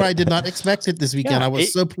exactly where I did not expect it this weekend. I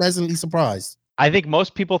was so pleasantly surprised. I think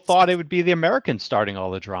most people thought it would be the Americans starting all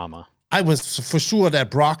the drama. I was for sure that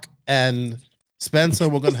Brock and Spencer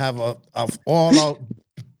were going to have a all-out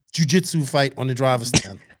jiu-jitsu fight on the driver's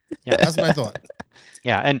stand. Yeah, that's what I thought.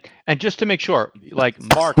 Yeah, and just to make sure,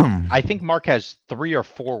 Mark, I think Mark has 3 or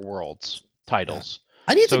 4 worlds titles.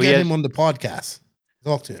 I need to get him on the podcast.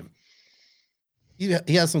 Talk to him.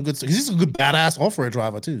 He has some good stuff. He's a good badass off-road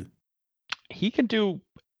driver too. He can do,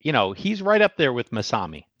 he's right up there with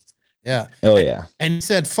Masami. Yeah. Oh yeah. And he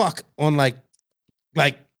said fuck on like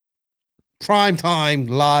primetime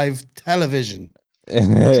live television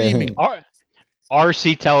streaming.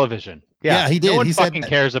 RC television. Yeah, he did. No one He said fucking that.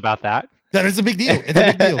 cares about that. That is a big deal. It's a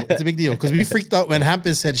big deal. It's a big deal because we freaked out when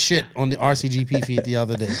Hampus said shit on the RCGP feed the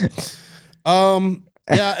other day.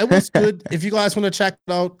 Yeah, it was good. If you guys want to check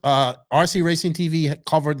it out, RC Racing TV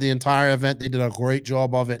covered the entire event. They did a great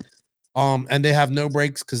job of it. And they have no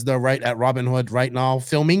breaks because they're right at Robin Hood right now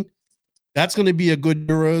filming. That's going to be a good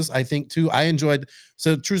Euros, I think, too. I enjoyed.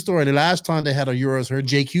 So, true story. The last time they had a Euros here,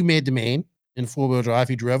 JQ made the main in four-wheel drive.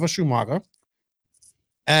 He drove a Schumacher.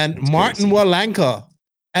 And that's Martin Walanka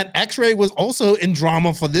and X-Ray was also in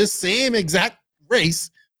drama for this same exact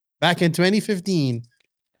race back in 2015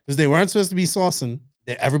 because they weren't supposed to be saucing.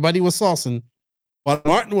 Everybody was saucing, but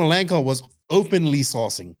Martin Walanka was openly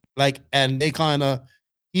saucing. And they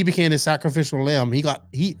he became a sacrificial lamb.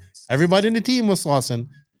 Everybody in the team was saucing,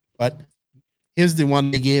 but here's the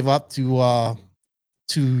one they gave up to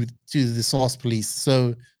the sauce police.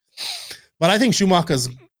 So, but I think Schumacher's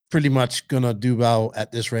pretty much gonna do well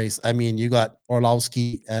at this race. I mean, you got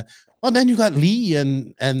Orlowski, then you got Lee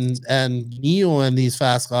and Neil and these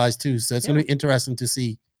fast guys too. So it's gonna be interesting to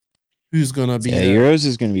see who's gonna be. Yeah, Euros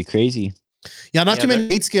is gonna be crazy. Yeah, not too many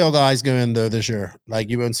 8-scale guys going though this year. Like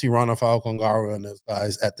you won't see Ron Falcongaro and those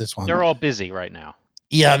guys at this one. They're all busy right now.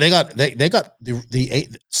 Yeah, they got the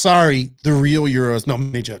real Euros. No,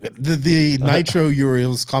 the Nitro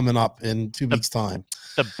Euros coming up in 2 weeks' time.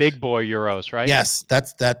 The big boy Euros, right? Yes,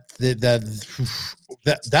 that's the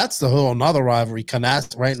whole another rivalry. Canas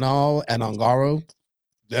right now and Ongaro,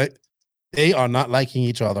 they are not liking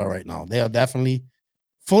each other right now. They are definitely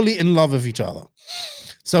fully in love with each other.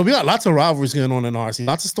 So we got lots of rivalries going on in RC,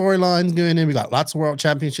 lots of storylines going in. We got lots of world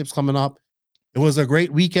championships coming up. It was a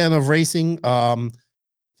great weekend of racing.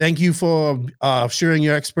 Thank you for sharing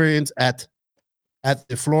your experience at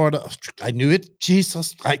the Florida. I knew it.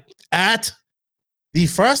 Jesus. At the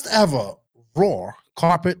first ever Raw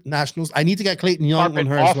Carpet Nationals. I need to get Clayton Young on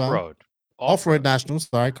her as well. Off-road Nationals.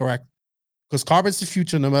 Sorry, correct. Because carpet's the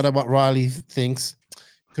future, no matter what Riley thinks.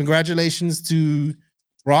 Congratulations to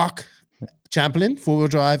Brock Champlin, four-wheel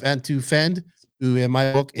drive, and to Fend, who in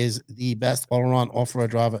my book is the best all-around off-road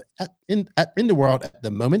driver in the world at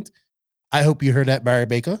the moment. I hope you heard that, Barry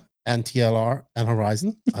Baker and TLR and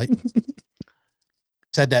Horizon. I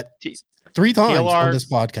said that 3 times on this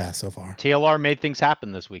podcast so far. TLR made things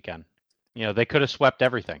happen this weekend. They could have swept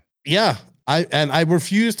everything. Yeah, I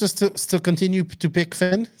refuse to continue to pick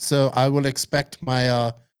Fend, so I will expect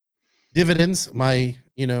my dividends, my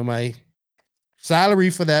salary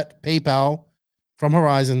for that PayPal from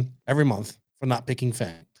Horizon every month for not picking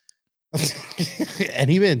Fend. And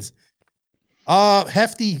he wins.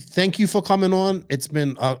 Hefty, thank you for coming on. It's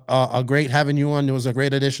been a great having you on. It was a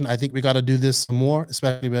great addition. I think we got to do this some more,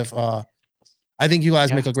 especially with I think you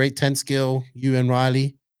guys make a great 10 skill, you and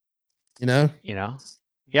Riley. Yeah,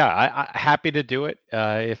 I happy to do it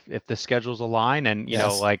if the schedules align, and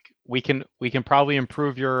we can probably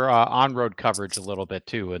improve your on-road coverage a little bit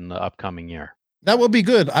too in the upcoming year. That would be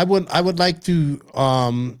good. I would like to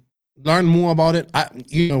learn more about it.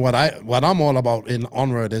 What I'm all about in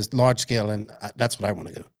on-road is large scale, and that's what I want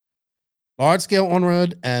to do. Large scale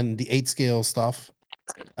on-road and the 8-scale stuff.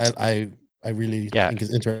 I really think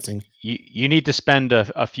is interesting. You need to spend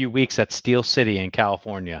a few weeks at Steel City in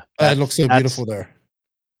California. It looks so beautiful there.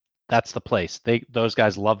 That's the place. Those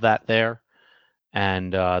guys love that there,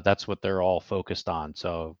 and that's what they're all focused on.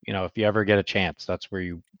 So if you ever get a chance,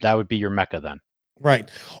 that would be your mecca then. Right.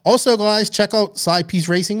 Also, guys, check out Side Piece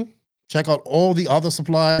Racing. Check out all the other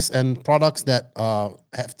supplies and products that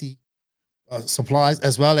Hefty supplies,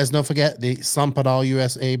 as well as don't forget the Sunpadal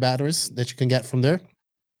USA batteries that you can get from there.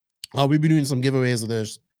 We'll be doing some giveaways of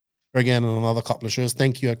those again in another couple of shows.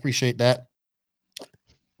 Thank you. I appreciate that.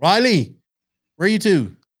 Riley, where are you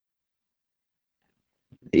to?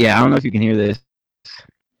 Yeah, I don't know if you can hear this.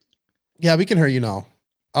 Yeah, we can hear you now.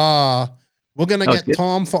 We're going to get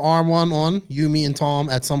Tom for R1 on, you, me, and Tom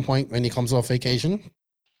at some point when he comes off vacation.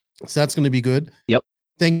 So that's going to be good. Yep.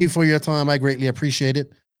 Thank you for your time. I greatly appreciate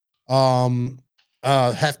it.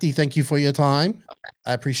 Hefty, thank you for your time.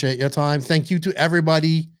 I appreciate your time. Thank you to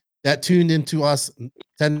everybody that tuned into us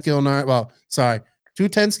 10 skill nerd. Well, sorry, 2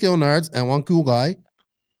 10 skill nerds and 1 cool guy.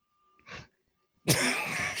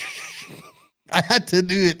 I had to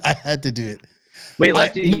do it. Wait,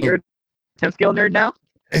 Lefty, you're a 10 skill nerd now?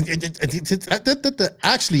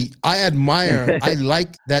 Actually, I admire. I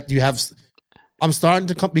like that you have. I'm starting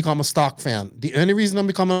to become a stock fan. The only reason I'm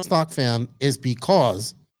becoming a stock fan is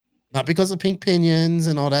not because of Pink Pinions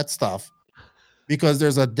and all that stuff, because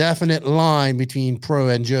there's a definite line between Pro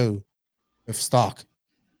and Joe with stock.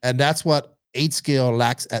 And that's what 8 scale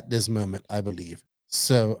lacks at this moment, I believe.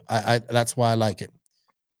 So I that's why I like it.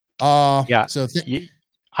 Yeah. So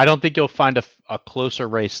I don't think you'll find a closer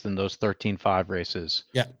race than those 13.5 races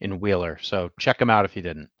yeah, in Wheeler. So check them out if you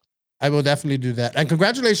didn't. I will definitely do that. And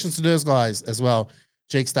congratulations to those guys as well.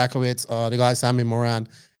 Jake Stakowitz, the guy Sammy Moran.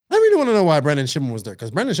 I really want to know why Brendan Schimmel was there,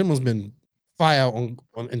 because Brendan Schimmel's been fire on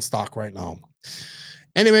in stock right now.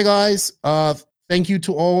 Anyway, guys, thank you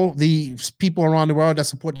to all the people around the world that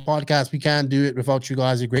support the podcast. We can't do it without you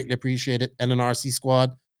guys. We greatly appreciate it. And an RC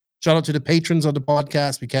squad. Shout out to the patrons of the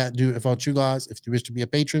podcast. We can't do it without you guys. If you wish to be a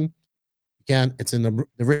patron, you can. It's in the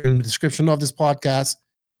written description of this podcast.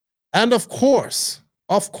 And of course,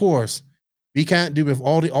 we can't do with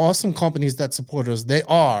all the awesome companies that support us. They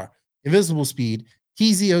are Invisible Speed,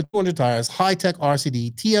 TZO 200 Tires, High Tech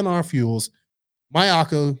RCD, TNR Fuels,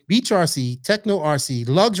 Mayako, Beach RC, Techno RC,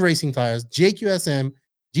 Lugs Racing Tires, JQSM,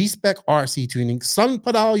 G-Spec RC Tuning, Sun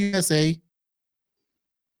Padal USA,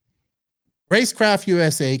 Racecraft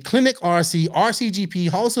USA, Clinic RC,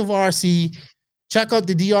 RCGP, House of RC. Check out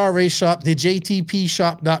the DR Race Shop, the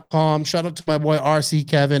JTPshop.com. Shout out to my boy RC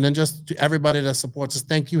Kevin, and just to everybody that supports us.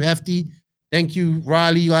 Thank you, Hefty. Thank you,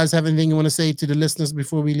 Riley. You guys have anything you want to say to the listeners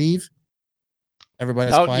before we leave?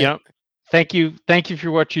 Everybody's quiet. Yeah. Thank you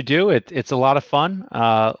for what you do. It's a lot of fun.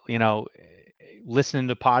 Listening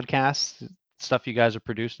to podcasts, stuff you guys are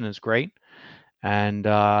producing is great. And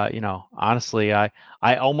honestly, I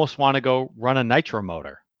almost want to go run a nitro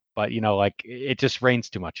motor, but it just rains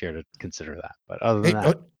too much here to consider that. But other than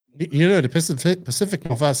that, the Pacific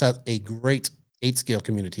Northwest has a great 8 scale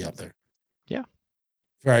community out there. Yeah,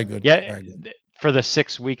 very good. Yeah, very good. For the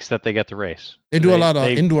 6 weeks that they get to race, they do a lot of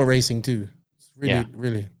indoor racing too.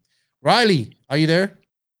 Really. Riley, are you there?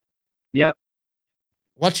 Yep.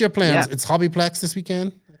 What's your plans? Yeah. It's Hobbyplex this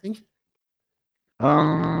weekend, I think.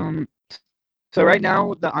 So right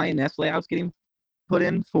now the INS layout's getting put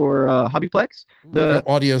in for Hobbyplex. The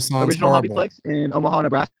audio sounds original horrible. Hobbyplex in Omaha,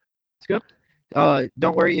 Nebraska.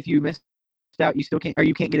 Don't worry if you missed out. You still can't, or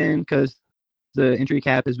you can't get in because the entry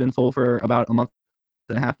cap has been full for about a month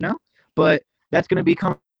and a half now. But that's going to be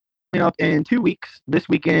coming up in 2 weeks. This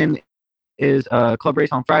weekend is a club race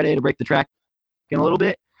on Friday to break the track in a little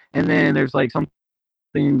bit, and then there's like something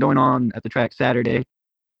going on at the track Saturday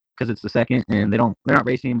because it's the 2nd, and they're not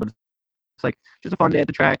racing, but it's like just a fun day at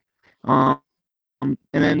the track. And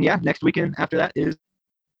then next weekend after that is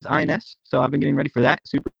INS, so I've been getting ready for that.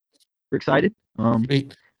 Super excited.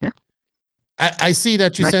 Yeah. I see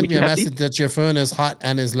that you sent me a message that your phone is hot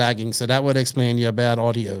and is lagging, so that would explain your bad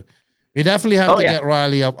audio. We definitely have to get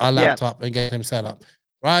Riley up our laptop and get him set up.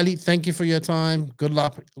 Riley, thank you for your time. Good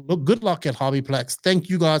luck. Good luck at Hobbyplex. Thank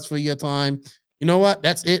you guys for your time. You know what?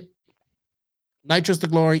 That's it. Nitrous to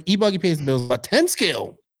glory. E-Buggy pays the bills. But 10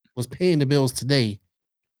 scale was paying the bills today.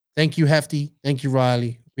 Thank you, Hefty. Thank you,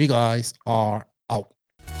 Riley. We guys are out.